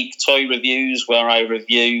Bearded Geek Toy Reviews, where I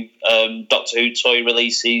review Doctor Who toy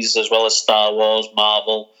releases as well as Star Wars,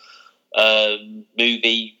 Marvel,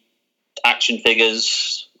 movie, action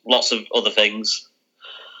figures, lots of other things.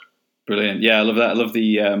 Brilliant. Yeah, I love that. I love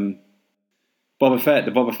the Boba Fett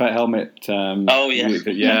helmet.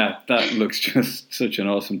 Yeah, that looks just such an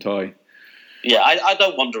awesome toy. Yeah, I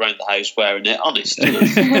don't wander around the house wearing it, honest.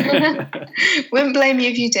 Wouldn't blame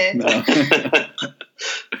you if you did. No.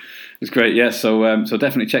 It's great, yeah, so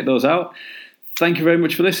definitely check those out. Thank you very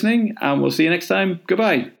much for listening, and we'll see you next time.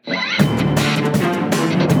 Goodbye.